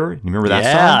Get Here. You remember that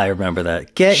song? Yeah, I remember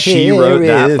that. Get She here wrote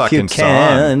that if fucking you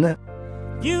can. song.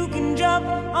 You can jump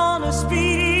on a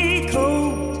speedy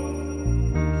coat,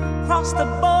 cross the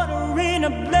border in a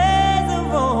blaze of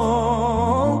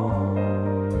hope.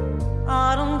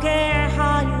 I don't care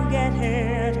how you get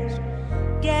here, just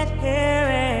get here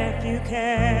if you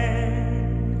can.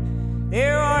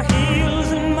 There are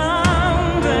hills and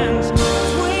mountains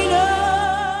between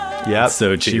us. Yeah,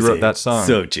 So cheesy. she wrote that song.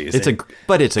 So cheesy. It's a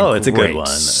great a good one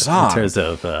song. in terms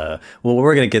of.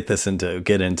 We're gonna get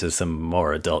into some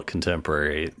more adult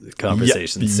contemporary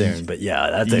conversations soon. But yeah,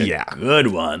 that's a good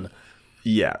one.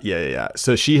 Yeah.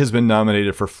 So she has been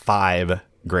nominated for 5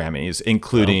 Grammys,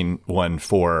 including one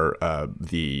for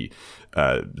the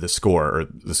score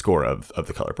of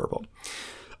The Color Purple.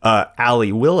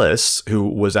 Allie Willis, who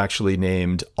was actually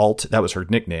named that was her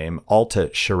nickname,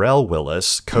 Alta Sherelle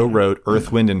Willis, co-wrote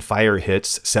Earth, Wind and Fire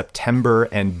hits September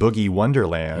and Boogie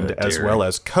Wonderland, as well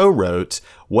as co-wrote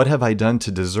What Have I Done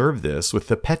to Deserve This with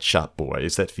the Pet Shop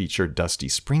Boys that featured Dusty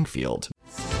Springfield.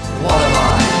 What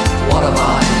have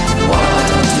I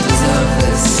done to deserve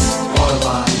this?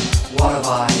 What have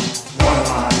I?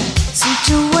 Since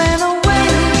you went away,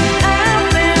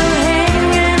 I've been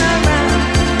hanging around.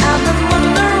 I've been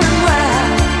wondering why.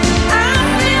 I'm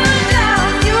feeling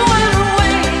down. You went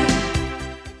away.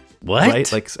 What?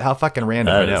 Right? Like, how fucking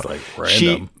random. That I know. is, like,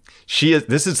 random. She is.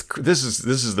 This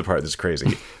is the part that's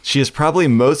crazy. She is probably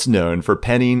most known for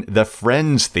penning the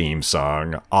Friends theme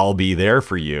song "I'll Be There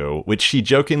for You," which she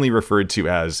jokingly referred to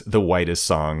as the whitest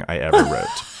song I ever wrote.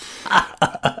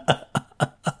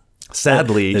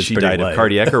 Sadly, It's she pretty died white. of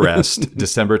cardiac arrest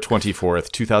December 24th,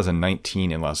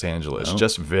 2019 in Los Angeles,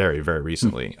 just very, very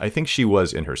recently. I think she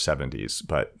was in her 70s,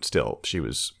 but still, she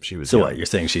was So young. what? You're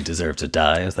saying she deserved to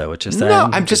die? Is that what you're saying? No,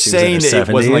 I'm just Because she was in saying her that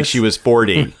it wasn't like 70s? she was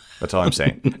 40. That's all I'm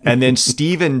saying. And then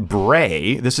Stephen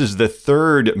Bray, this is the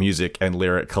third music and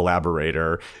lyric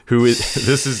collaborator who is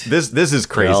this is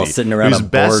crazy. They're all sitting around who's a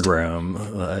boardroom.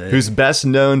 Who's best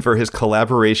known for his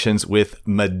collaborations with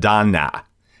Madonna,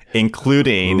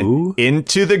 including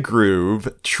Into the Groove,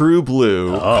 True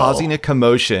Blue, Causing a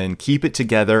Commotion, Keep It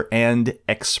Together, and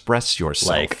Express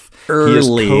Yourself. Like he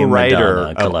early is co-writer Madonna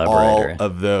of collaborator. all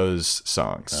of those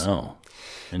songs. Oh.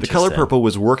 The Color Interesting. Purple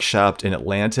was workshopped in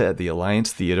Atlanta at the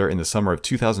Alliance Theater in the summer of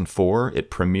 2004.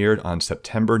 It premiered on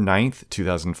September 9th,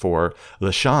 2004.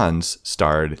 LaChanze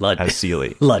starred as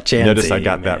Celie. LaChanze, Notice I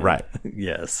got you that mean. right.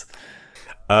 Yes.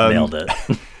 Nailed it.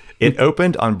 It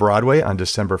opened on Broadway on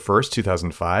December 1st,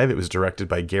 2005. It was directed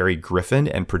by Gary Griffin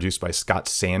and produced by Scott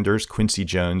Sanders, Quincy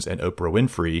Jones, and Oprah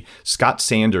Winfrey. Scott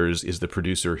Sanders is the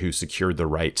producer who secured the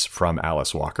rights from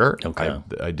Alice Walker. Okay.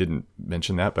 I didn't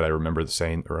mention that, but I remember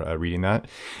reading that.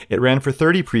 It ran for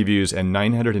 30 previews and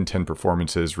 910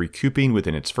 performances, recouping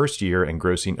within its first year and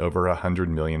grossing over $100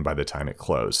 million by the time it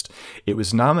closed. It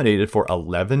was nominated for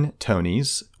 11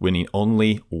 Tonys, winning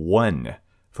only 1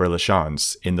 for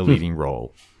LaChanze in the leading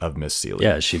role of Miss Celie.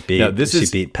 Yeah, she beat Now,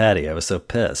 beat Patty. I was so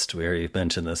pissed. We already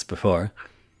mentioned this before.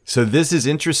 So this is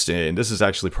interesting. This is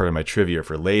actually part of my trivia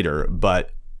for later,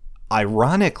 but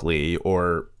ironically,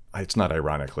 or it's not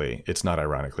ironically. That's not the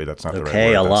right word. That's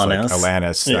Alanis. Like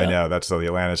Alanis. Yeah. I know. That's the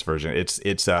Alanis version. It's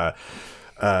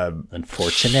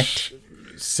Unfortunate.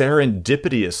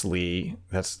 serendipitously,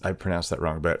 I pronounced that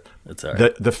wrong, but That's all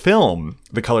right. the film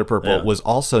The Color Purple Yeah. was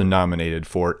also nominated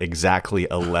for exactly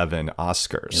 11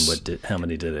 Oscars. And how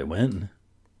many did it win?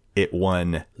 It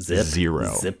won 0.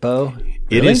 Zippo?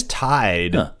 It Really? is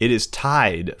tied. Huh. It is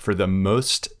tied for the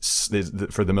most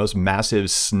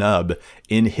massive snub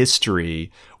in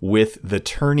history with The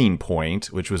Turning Point,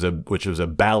 which was a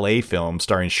ballet film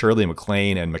starring Shirley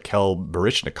MacLaine and Mikhail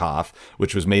Baryshnikov,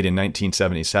 which was made in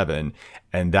 1977,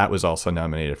 and that was also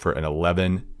nominated for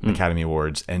 11 Academy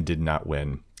Awards and did not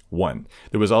win 1.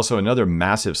 There was also another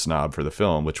massive snub for the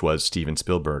film, which was Steven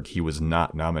Spielberg. He was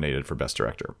not nominated for Best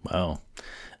Director. Wow.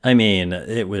 I mean,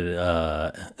 it would.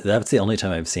 That's the only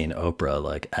time I've seen Oprah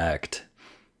like act.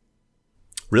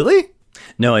 Really?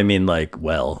 No, I mean like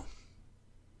well.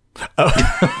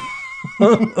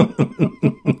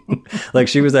 Like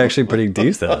she was actually pretty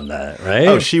decent in that, right?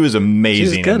 Oh, she was amazing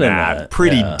She was good in in that. that.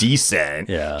 Pretty Yeah. decent.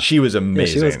 Yeah. She was Yeah,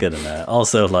 amazing. she was good in that.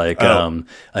 Also, like, Oh.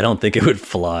 I don't think it would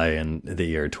fly in the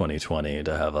year 2020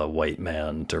 to have a white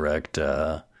man direct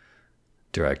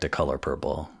direct a Color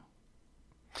Purple.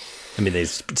 I mean,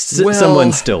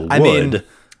 someone still would. I mean,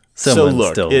 someone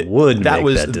look, still would make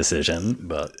was that decision,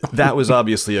 but that was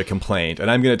obviously a complaint. And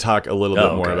I'm going to talk a little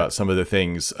bit more okay. about some of the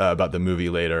things about the movie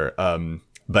later.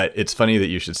 But it's funny that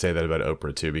you should say that about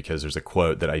Oprah too, because there's a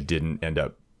quote that I didn't end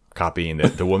up copying,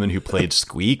 that the woman who played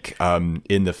Squeak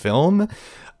in the film,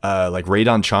 like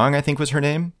Rae-Dawn Chong, I think was her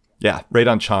name. Yeah,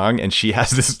 Rae-Dawn Chong, and she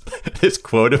has this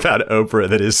quote about Oprah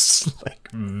that is like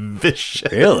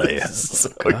vicious. Really? So,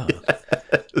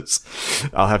 yes.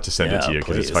 I'll have to send it to you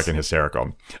because it's please. fucking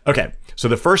hysterical. Okay, so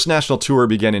the first national tour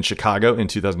began in Chicago in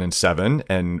 2007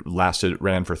 and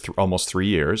ran for almost 3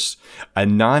 years.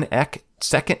 A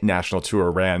second national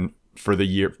tour ran for the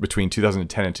year between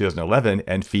 2010 and 2011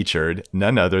 and featured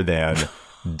none other than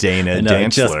Dana Dantzler.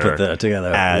 Just put that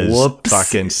together. As Whoops.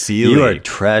 fucking Seeley. You are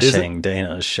trashing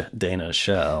Dana's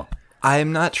show.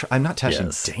 I'm not trashing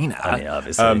Yes. Dana. I mean,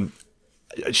 obviously.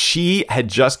 She had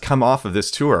just come off of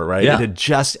this tour, right? Yeah. It had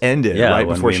just ended Yeah, right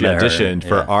when before we she met her, auditioned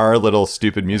for yeah. our little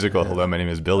stupid musical, Hello, My Name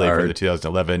is Billy, Our for the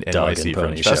 2011 Dog NYC and Film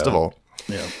Pony show. Festival.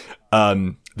 Yeah.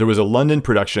 There was a London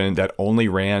production that only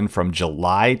ran from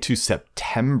July to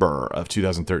September of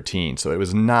 2013, so it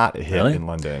was not a hit Really? in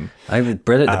London. The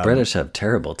British have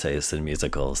terrible taste in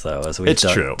musicals, though, as we've It's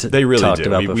true. They really talked do.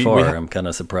 about We before. ha- I'm kind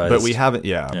of surprised. But we haven't,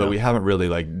 but we haven't really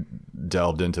like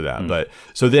delved into that. But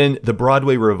so then the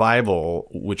Broadway revival,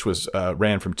 which was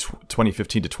ran from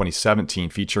 2015 to 2017,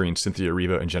 featuring Cynthia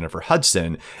Erivo and Jennifer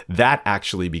Hudson, that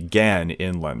actually began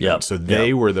in London. Yep. So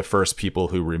they were the first people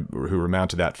who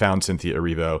remounted that, found Cynthia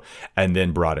Erivo, and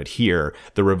then brought it here.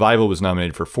 The revival was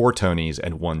nominated for 4 Tonys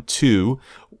and won 2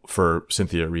 for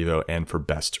Cynthia Erivo and for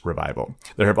Best Revival.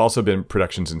 There have also been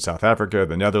productions in South Africa,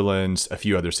 the Netherlands, a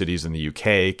few other cities in the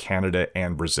UK, Canada,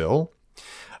 and Brazil.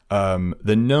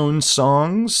 The known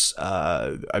songs,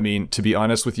 I mean, to be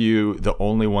honest with you, the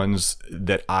only ones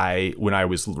that when I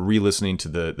was re-listening to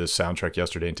the soundtrack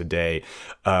yesterday and today,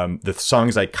 the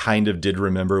songs I kind of did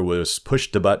remember was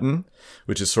Push the Button,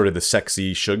 which is sort of the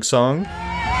sexy Suge song.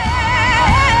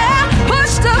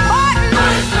 Push the button.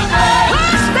 Push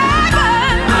the button.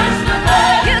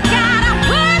 You gotta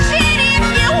push it if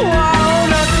you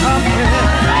wanna come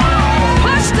here.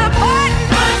 Push the button.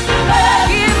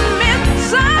 Give me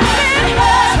something to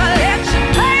let you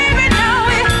baby know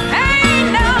it ain't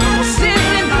no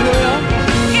sitting here.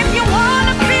 If you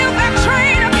wanna feel that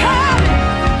train coming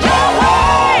your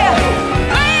way,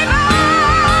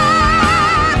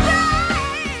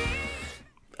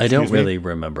 I don't really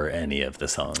remember any of the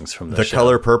songs from The show.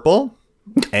 Color Purple,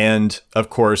 and of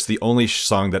course the only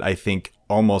song that I think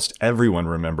almost everyone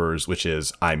remembers, which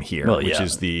is I'm Here, Well, which yeah.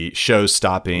 is the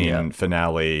show-stopping Yeah.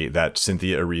 finale that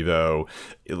Cynthia Erivo,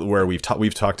 where we've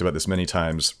talked about this many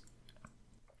times.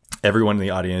 Everyone in the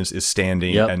audience is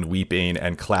standing Yep. and weeping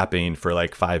and clapping for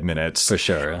like 5 minutes. For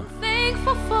sure.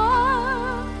 thankful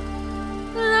for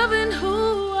loving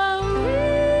who I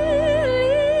really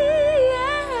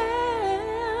am.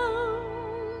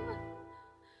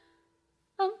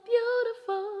 I'm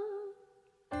beautiful.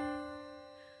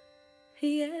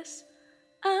 Yes,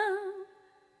 I'm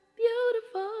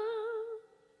beautiful.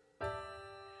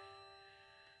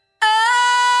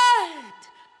 And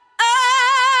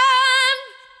I'm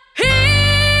here.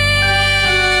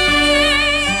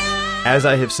 As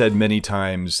I have said many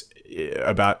times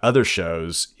about other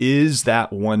shows, is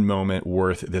that one moment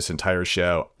worth this entire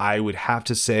show? I would have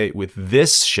to say with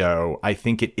this show, I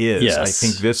think it is. Yes. I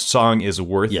think this song is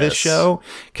worth this Yes. show,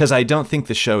 because I don't think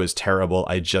the show is terrible.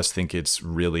 I just think it's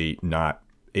really not.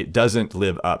 It doesn't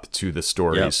live up to the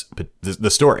story's the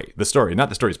story, not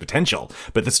the story's potential,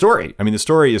 but the story. I mean, the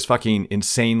story is fucking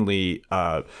insanely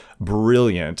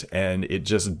brilliant, and it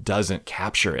just doesn't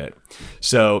capture it.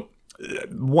 So,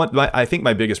 I think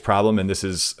my biggest problem, and this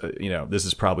is this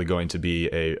is probably going to be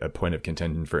a point of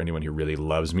contention for anyone who really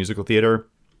loves musical theater.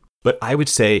 But I would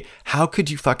say, how could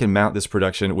you fucking mount this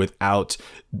production without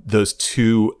those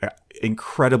 2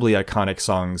 incredibly iconic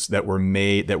songs that were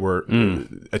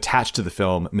attached to the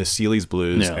film, Miss Seeley's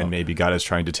Blues No. and Maybe God Is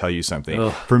Trying to Tell You Something?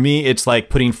 For me, it's like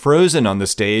putting Frozen on the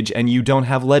stage and you don't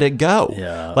have Let It Go.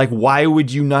 Yeah. Like, why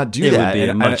would you not do It that? would be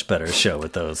a And much better show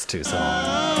with those 2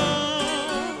 songs.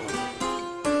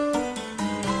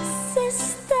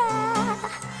 Sister,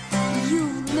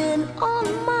 you've been on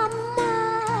my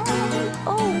mind.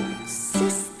 Oh,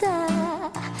 sister,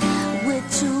 we're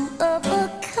 2 of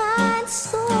a kind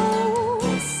soul.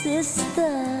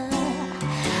 Sister,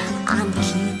 I'm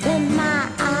keeping my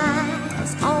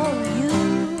eyes on you.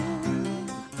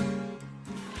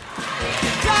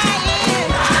 Dying,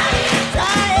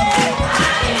 dying,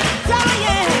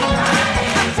 dying,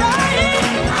 I'm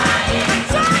dying.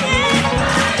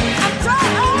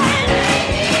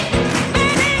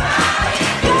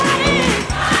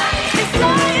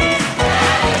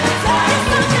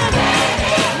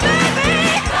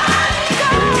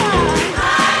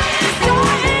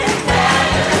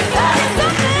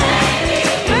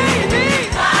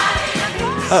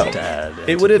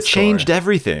 It to would the have score. changed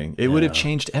everything. It would have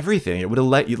changed everything. It would have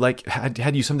let you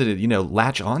had you something to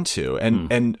latch onto.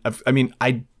 And I mean,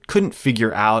 I couldn't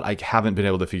figure out. I haven't been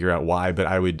able to figure out why, but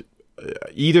I would.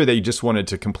 Either they just wanted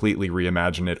to completely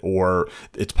reimagine it, or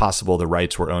it's possible the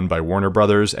rights were owned by Warner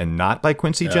Brothers and not by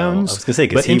Quincy Jones. I was gonna say,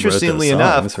 'cause but he wrote those interestingly songs,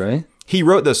 enough, right? He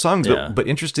wrote those songs, Yeah. but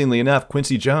interestingly enough,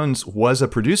 Quincy Jones was a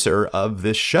producer of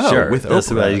this show Sure, with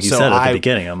that's Oprah. what you said at the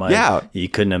beginning. I'm like, yeah, you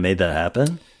couldn't have made that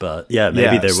happen. But yeah,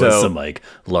 maybe there was so- some like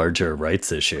larger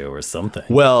rights issue or something.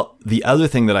 Well, the other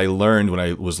thing that I learned when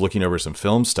I was looking over some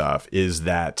film stuff is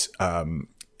that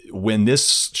when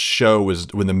this show was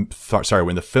when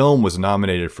the film was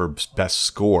nominated for best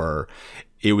score,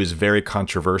 it was very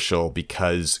controversial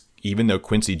because even though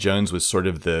Quincy Jones was sort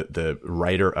of the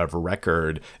writer of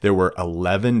record, there were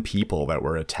 11 people that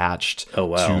were attached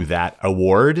to that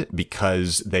award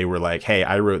because they were like, hey,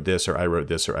 I wrote this, or I wrote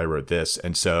this, or I wrote this.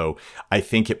 And so I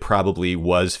think it probably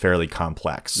was fairly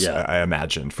complex, I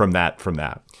imagine, from that.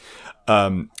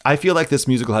 I feel like this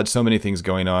musical had so many things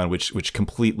going on, which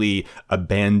completely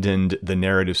abandoned the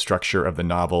narrative structure of the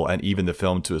novel and even the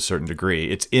film to a certain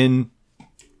degree. It is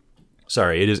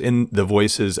in the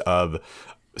voices of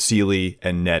Celie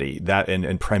and Nettie, that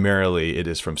and primarily it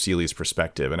is from Celie's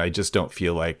perspective, and I just don't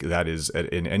feel like that is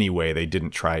in any way. They didn't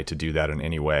try to do that in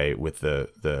any way with the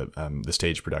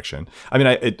stage production. I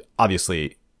mean,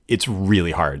 obviously it's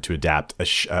really hard to adapt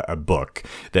a book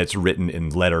that's written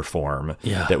in letter form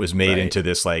that was made into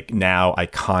this like now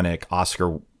iconic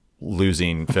Oscar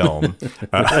losing film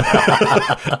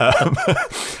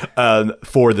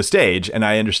for the stage, and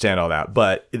I understand all that,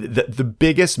 but the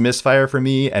biggest misfire for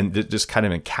me, and that just kind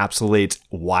of encapsulates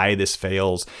why this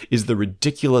fails, is the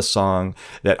ridiculous song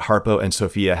that Harpo and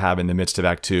Sophia have in the midst of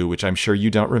Act 2, which I'm sure you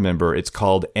don't remember. It's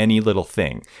called Any Little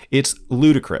Thing. It's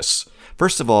ludicrous.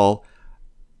 First of all,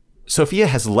 Sophia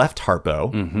has left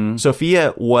Harpo. Mm-hmm.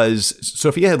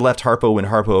 Sophia had left Harpo when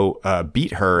Harpo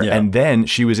beat her, and then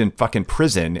she was in fucking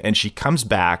prison, and she comes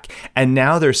back, and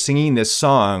now they're singing this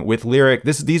song with lyric.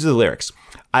 These are the lyrics.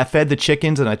 I fed the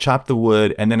chickens and I chopped the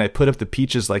wood, and then I put up the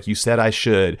peaches like you said I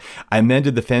should. I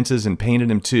mended the fences and painted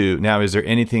them too. Now is there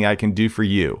anything I can do for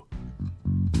you?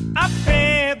 I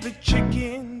fed the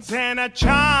chickens and I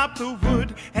chopped the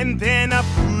wood, and then I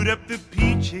put up the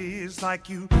peaches like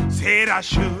you said I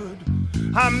should.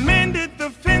 I mended the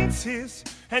fences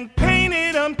and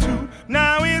painted them too.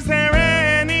 Now is there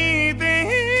anything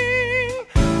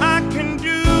I can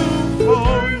do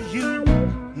for you?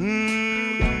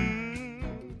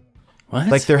 What?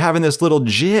 Like they're having this little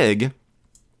jig.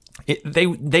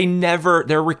 They never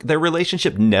their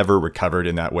relationship never recovered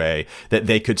in that way that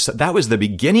they could. That was the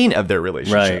beginning of their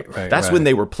relationship. Right. That's when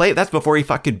they were playing. That's before he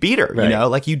fucking beat her. Right. You know,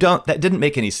 like that didn't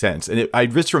make any sense. And I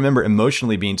just remember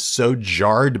emotionally being so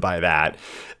jarred by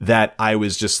that I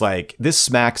was just like, this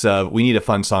smacks of we need a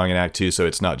fun song in Act 2, so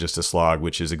it's not just a slog,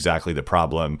 which is exactly the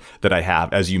problem that I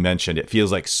have. As you mentioned, it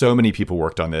feels like so many people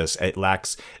worked on this. It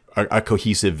lacks a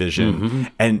cohesive vision. Mm-hmm.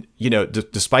 And, you know,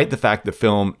 despite the fact the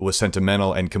film was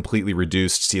sentimental and completely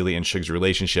reduced Celie and Shug's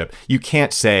relationship, you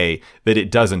can't say that it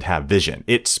doesn't have vision.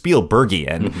 It's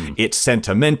Spielbergian, it's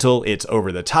sentimental, it's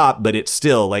over the top, but it's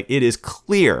still like, it is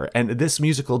clear. And this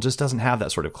musical just doesn't have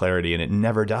that sort of clarity, and it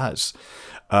never does.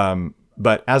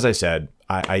 But as I said,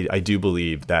 I do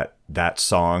believe that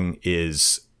song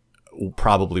is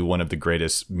probably one of the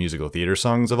greatest musical theater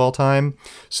songs of all time.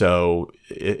 So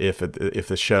if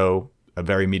the show, a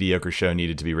very mediocre show,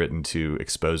 needed to be written to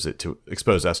expose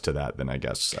us to that, then I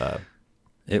guess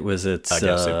it was its.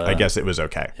 I guess it was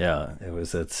okay. Yeah, it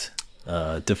was its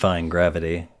defying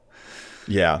gravity.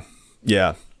 Yeah.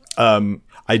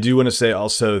 I do want to say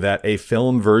also that a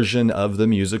film version of the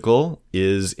musical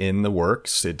is in the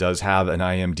works. It does have an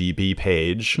IMDb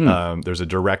page. There's a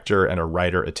director and a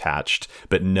writer attached,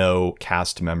 but no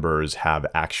cast members have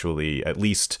actually, at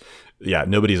least,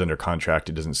 nobody's under contract,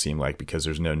 it doesn't seem like, because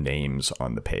there's no names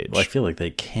on the page. Well, I feel like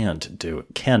they cannot do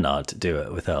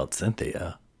it without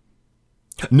Cynthia.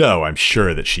 No, I'm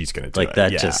sure that she's going to do like it.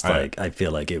 that. I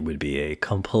feel like it would be a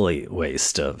complete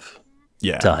waste of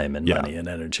time and money and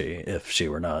energy if she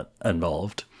were not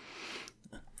involved.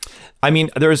 I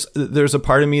mean, there's a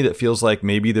part of me that feels like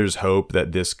maybe there's hope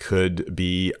that this could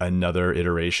be another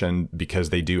iteration,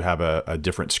 because they do have a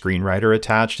different screenwriter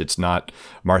attached. It's not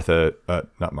Marcia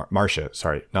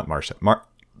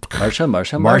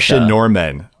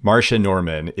Norman. Marcia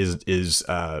Norman is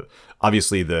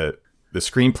obviously the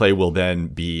screenplay will then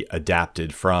be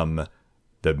adapted from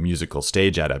the musical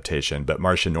stage adaptation, but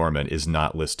Marcia Norman is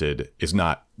not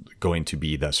going to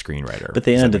be the screenwriter. But at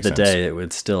the Does end that of the make sense? day, it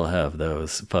would still have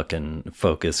those fucking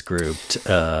focus grouped,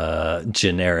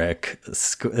 generic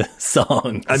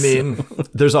songs. I mean,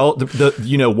 there's all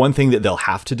one thing that they'll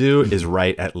have to do is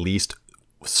write at least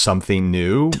something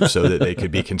new so that they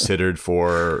could be considered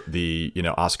for the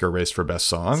Oscar race for best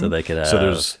song. So they could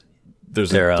have there's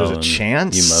their a own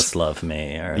chance. You Must Love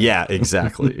Me. Or, Yeah,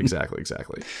 exactly.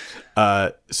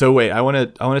 So wait, I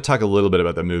want to talk a little bit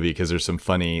about the movie because there's some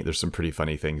pretty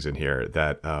funny things in here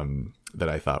that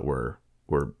I thought were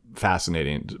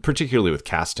fascinating, particularly with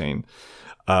casting.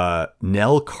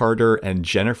 Nell Carter and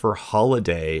Jennifer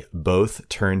Holliday both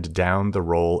turned down the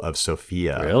role of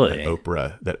Sophia. Really?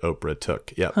 That Oprah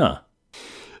took. Yep. Huh.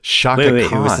 Shaka Wait,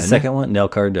 Khan. who was the second one? Nell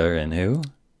Carter and who?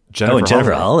 Jennifer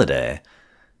Jennifer Holliday. Holiday.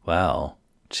 Wow.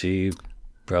 She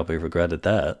probably regretted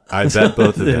that. I bet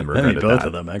both of them regretted both that.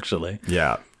 of them, actually.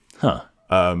 Yeah. Huh.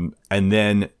 And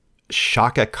then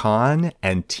Shaka Khan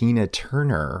and Tina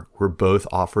Turner were both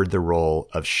offered the role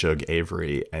of Shug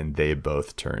Avery, and they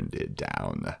both turned it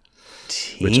down.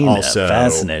 Tina,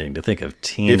 fascinating to think of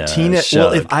Tina.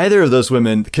 If either of those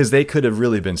women, because they could have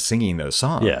really been singing those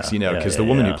songs, Yeah, because the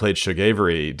woman who played Shug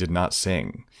Avery did not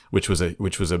sing, which was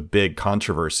a big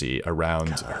controversy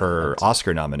around her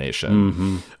Oscar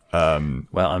nomination.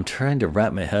 Well, I'm trying to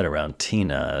wrap my head around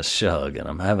Tina Shug, and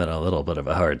I'm having a little bit of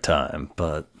a hard time,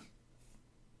 but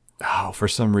for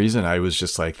some reason I was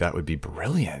just like, that would be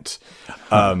brilliant.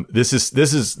 There's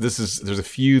a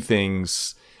few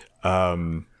things. Let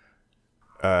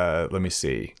me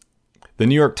see. The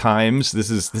New York Times,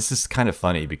 this is kind of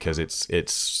funny because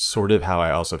it's sort of how I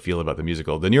also feel about the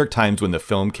musical. The New York Times, when the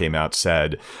film came out,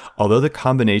 said, although the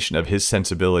combination of his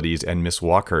sensibilities and Miss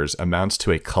Walker's amounts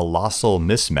to a colossal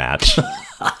mismatch,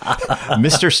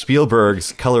 Mr.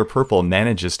 Spielberg's Color Purple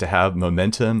manages to have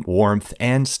momentum, warmth,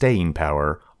 and staying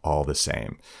power all the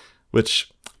same.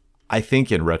 Which I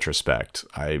think in retrospect,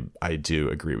 I do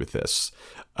agree with this.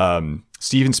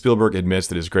 Steven Spielberg admits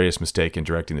that his greatest mistake in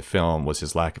directing the film was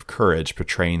his lack of courage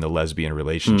portraying the lesbian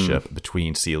relationship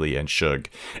between Celie and Shug.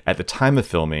 At the time of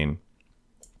filming,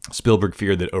 Spielberg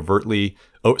feared that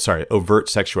overt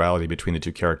sexuality between the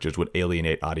two characters would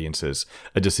alienate audiences,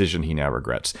 a decision he now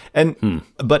regrets. And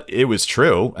but it was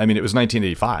true. I mean, it was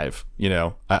 1985.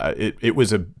 It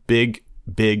was a big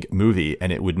movie,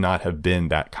 and it would not have been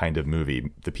that kind of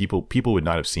movie. The people would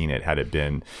not have seen it had it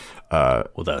been.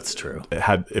 well, that's true.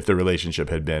 If the relationship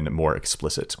had been more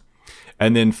explicit.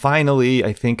 And then finally,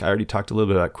 I think I already talked a little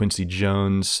bit about Quincy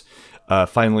Jones.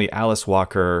 Finally, Alice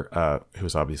Walker, who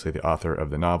is obviously the author of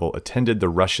the novel, attended the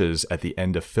rushes at the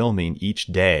end of filming each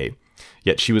day.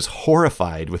 Yet she was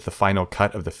horrified with the final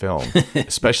cut of the film,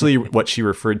 especially what she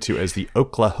referred to as the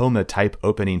Oklahoma-type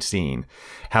opening scene.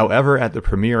 However, at the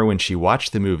premiere, when she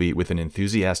watched the movie with an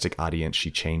enthusiastic audience, she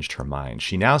changed her mind.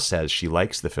 She now says she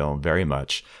likes the film very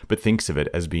much, but thinks of it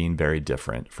as being very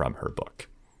different from her book.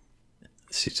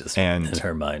 She just, in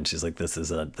her mind, she's like, this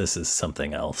is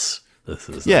something else. This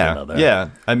is another. Yeah.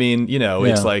 I mean,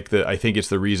 it's like I think it's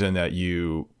the reason that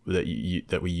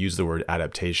we use the word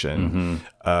adaptation,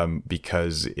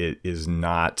 because it is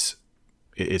not.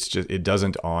 It's just, it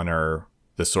doesn't honor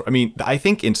the source. I mean, I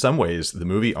think in some ways the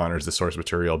movie honors the source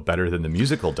material better than the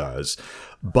musical does,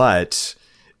 but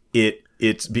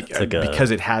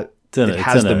because it has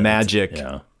the magic.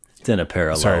 It's in a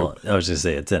parallel. Sorry. I was just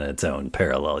saying it's in its own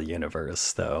parallel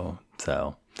universe, though.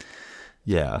 So.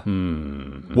 Yeah.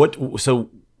 What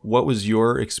was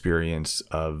your experience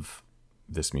of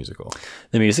this musical?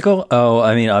 The musical? Oh,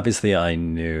 I mean, obviously I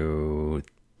knew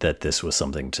that this was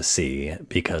something to see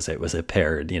because it was a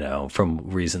pared,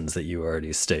 from reasons that you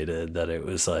already stated, that it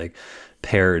was like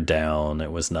pared down.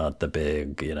 It was not the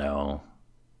big,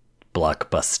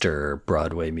 blockbuster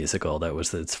Broadway musical that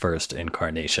was its first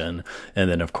incarnation. And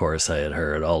then, of course, I had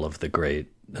heard all of the great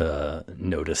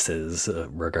notices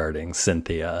regarding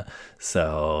Cynthia,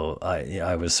 so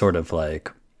I was sort of like,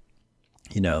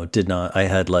 I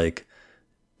had like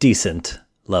decent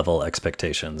level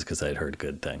expectations because I'd heard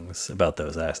good things about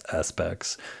those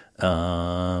aspects.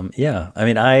 I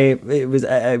mean, it was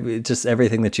just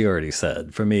everything that you already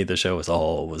said. For me, the show as a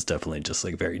whole was definitely just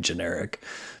like very generic,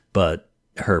 but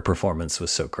her performance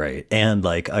was so great. And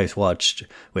like I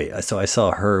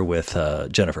saw her with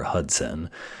Jennifer Hudson,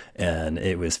 and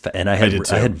it was, and I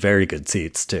had very good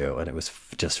seats too, and it was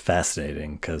just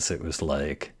fascinating because it was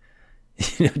like,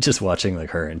 just watching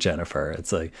like her and Jennifer.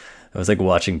 It's like I was like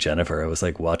watching Jennifer. I was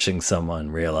like watching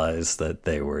someone realize that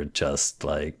they were just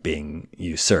like being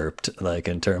usurped, like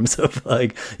in terms of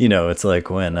like, it's like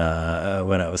when I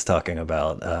was talking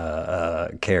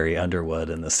about Carrie Underwood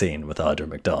in the scene with Audra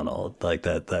McDonald, like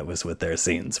that was what their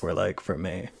scenes were like for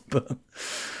me.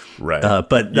 Right.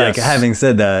 But like having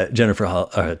said that, Jennifer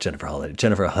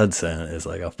Hudson is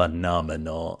like a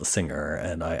phenomenal singer,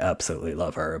 and I absolutely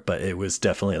love her. But it was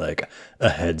definitely like a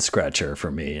head scratcher for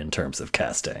me in terms of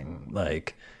casting.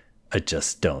 Like, I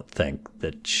just don't think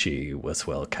that she was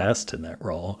well cast in that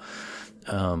role.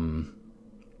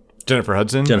 Jennifer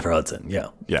Hudson. Yeah.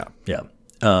 Yeah.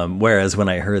 Whereas when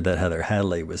I heard that Heather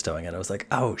Hadley was doing it, I was like,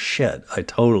 oh shit, I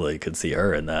totally could see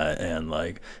her in that. And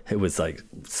like, it was like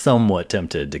somewhat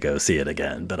tempted to go see it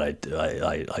again, but I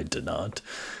did not.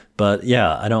 But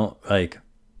yeah,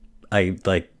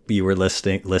 I you were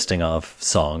listing off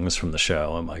songs from the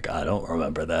show. I'm like, I don't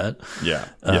remember that. Yeah.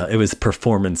 It was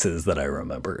performances that I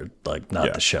remembered, like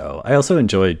not the show. I also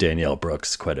enjoyed Danielle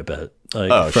Brooks quite a bit.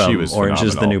 Like from she was Orange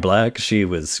is the phenomenal. New Black.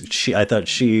 I thought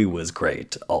she was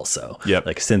great also. Yep.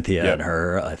 Like Cynthia Yep. and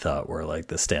her, I thought were like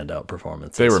the standout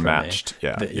performances. They were for me. matched.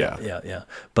 Yeah.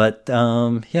 But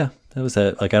that was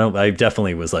it. Like I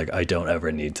definitely was like, I don't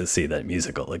ever need to see that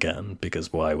musical again,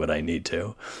 because why would I need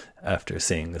to after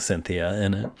seeing Cynthia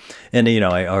in it? And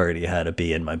I already had a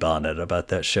bee in my bonnet about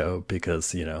that show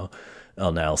because,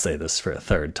 I'll now say this for a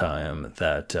third time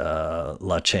that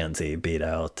La Chanzy beat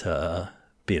out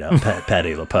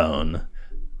Patti LuPone,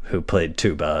 who played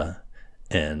tuba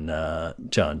in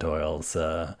John Doyle's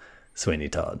Sweeney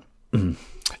Todd.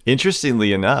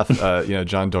 Interestingly enough,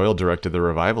 John Doyle directed the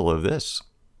revival of this.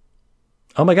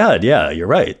 Oh my God! Yeah, you're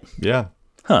right. Yeah.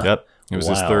 Huh. Yep. It was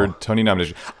his Wow. third Tony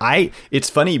nomination. It's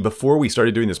funny, before we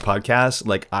started doing this podcast,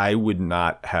 like I would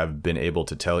not have been able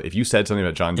to tell if you said something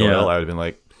about John Doyle, Yeah. I would have been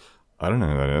like, I don't know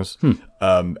who that is.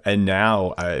 And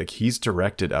now he's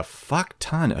directed a fuck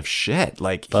ton of shit.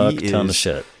 Like Ton of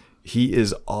shit. He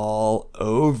is all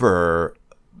over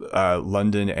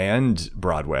London and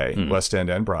Broadway, West End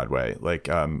and Broadway. Like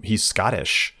he's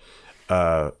Scottish,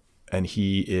 and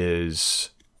he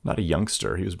is not a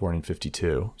youngster. He was born in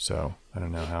 1952, so I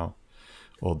don't know how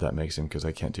old that makes him because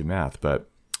I can't do math. But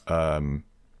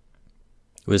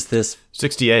Was this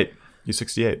 68. He's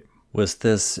 68. Was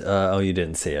this, oh, you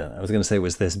didn't see it. I was going to say,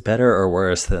 was this better or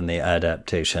worse than the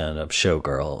adaptation of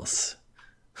Showgirls?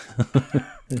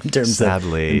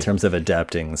 Sadly. In terms of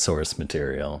adapting source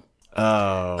material.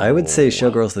 Oh. I would say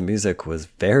Showgirls the music was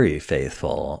very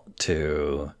faithful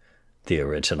to the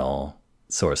original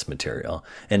source material.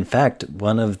 In fact,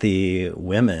 one of the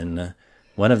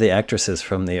actresses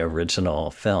from the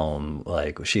original film,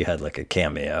 like she had like a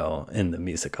cameo in the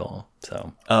musical.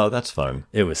 So Oh, that's fun.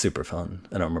 it was super fun.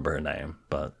 I don't remember her name,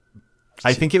 but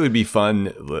I think it would be fun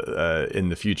in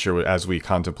the future as we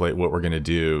contemplate what we're going to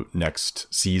do next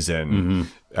season.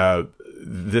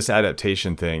 This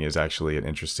adaptation thing is actually an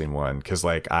interesting one because,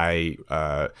 like, I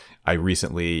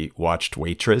recently watched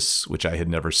Waitress, which I had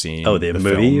never seen. Oh, the movie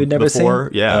film you'd never before.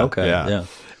 seen? Yeah. Oh, okay, yeah.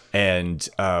 And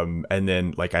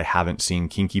then like I haven't seen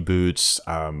Kinky Boots.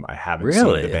 I haven't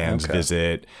Really? seen The Band's Okay.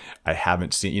 Visit. I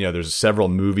haven't seen. There's several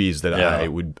movies that Yeah.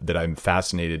 that I'm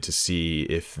fascinated to see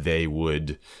if they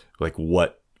would like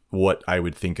what I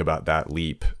would think about that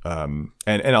leap.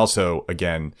 And also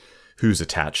again, who's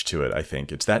attached to it. I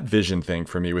think it's that vision thing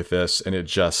for me with this, and it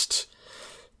just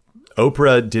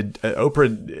Oprah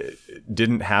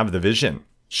didn't have the vision.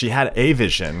 She had a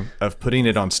vision of putting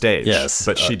it on stage, yes,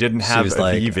 but she didn't have was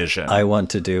the vision. I want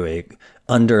to do a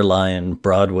underline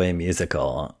Broadway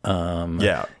musical.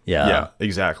 Yeah,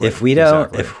 exactly. If we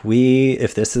don't, Exactly.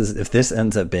 if this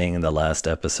ends up being the last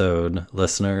episode,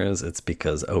 listeners, it's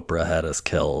because Oprah had us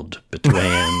killed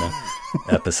between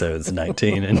episodes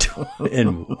 19 and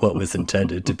what was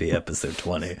intended to be episode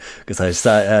 20. Because I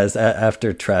sat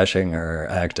after trashing her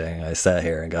acting, I sat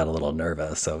here and got a little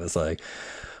nervous. So I was like,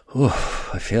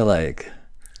 I feel like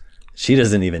she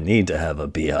doesn't even need to have a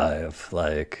beehive.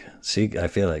 Like I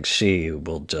feel like she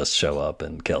will just show up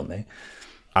and kill me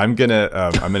I'm gonna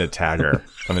tag her.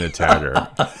 I'm gonna tag her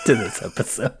to this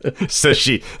episode. so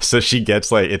she gets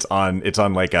like it's on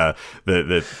like the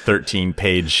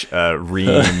 13-page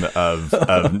ream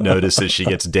of notices she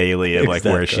gets daily of like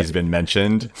where Exactly. she's been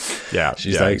mentioned. Yeah,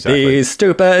 She's yeah, like, exactly. these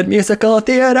stupid musical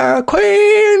theater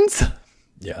queens.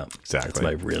 Yeah, Exactly. That's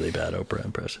my really bad Oprah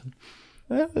impression.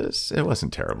 It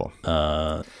wasn't terrible.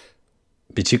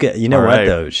 But you know All what right.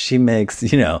 though? She makes,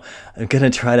 I'm going to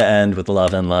try to end with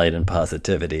love and light and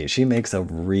positivity. She makes a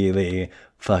really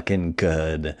fucking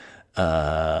good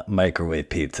microwave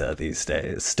pizza these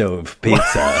days, stove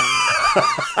pizza.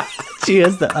 She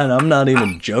has that, and I'm not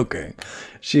even joking.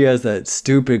 She has that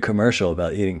stupid commercial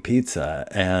about eating pizza,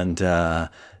 and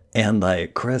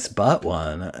like Chris bought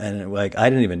one, and like I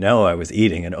didn't even know I was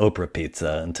eating an Oprah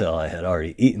pizza until I had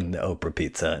already eaten the Oprah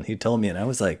pizza, and he told me, and I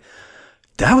was like,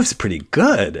 that was pretty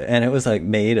good. And it was like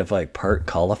made of like part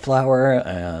cauliflower,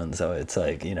 and so it's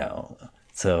like, you know,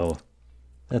 so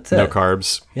that's it. No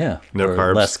carbs. Yeah, No or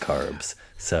carbs. less carbs.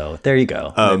 So there you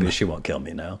go. Maybe she won't kill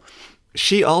me now.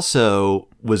 She also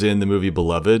was in the movie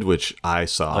Beloved, which I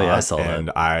saw. Oh, yeah, I saw that. and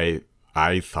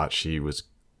I thought she was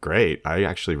great. I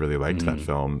actually really liked that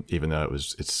film, even though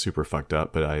it's super fucked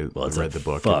up. But I Well, it's read a the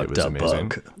book and it was fucked up amazing.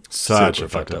 book. Such Super a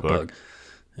fucked up book.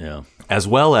 Yeah. As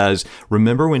well as,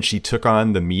 remember when she took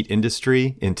on the meat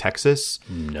industry in Texas?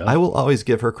 No. I will always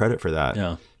give her credit for that.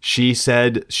 Yeah. She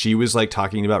said she was like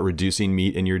talking about reducing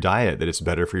meat in your diet, that it's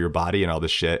better for your body and all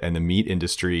this shit. And the meat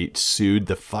industry sued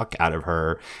the fuck out of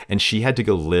her. And she had to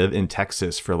go live in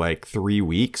Texas for like 3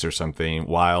 weeks or something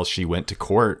while she went to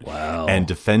court and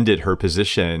defended her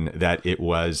position that it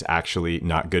was actually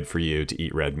not good for you to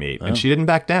eat red meat. And she didn't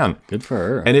back down. Good for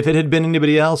her. And if it had been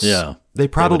anybody else, they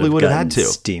probably would have had to.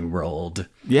 Steamrolled.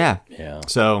 Yeah. Yeah.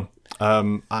 So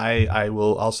I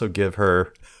will also give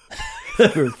her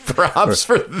props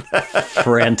for that.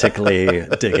 Frantically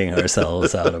digging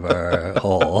ourselves out of our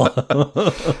hole.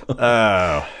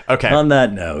 Okay. On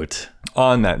that note,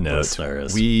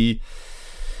 listeners, we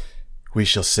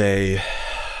shall say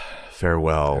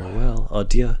farewell. Well,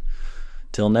 adieu.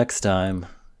 Till next time.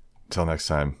 Till next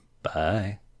time.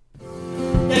 Bye.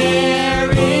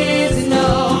 There is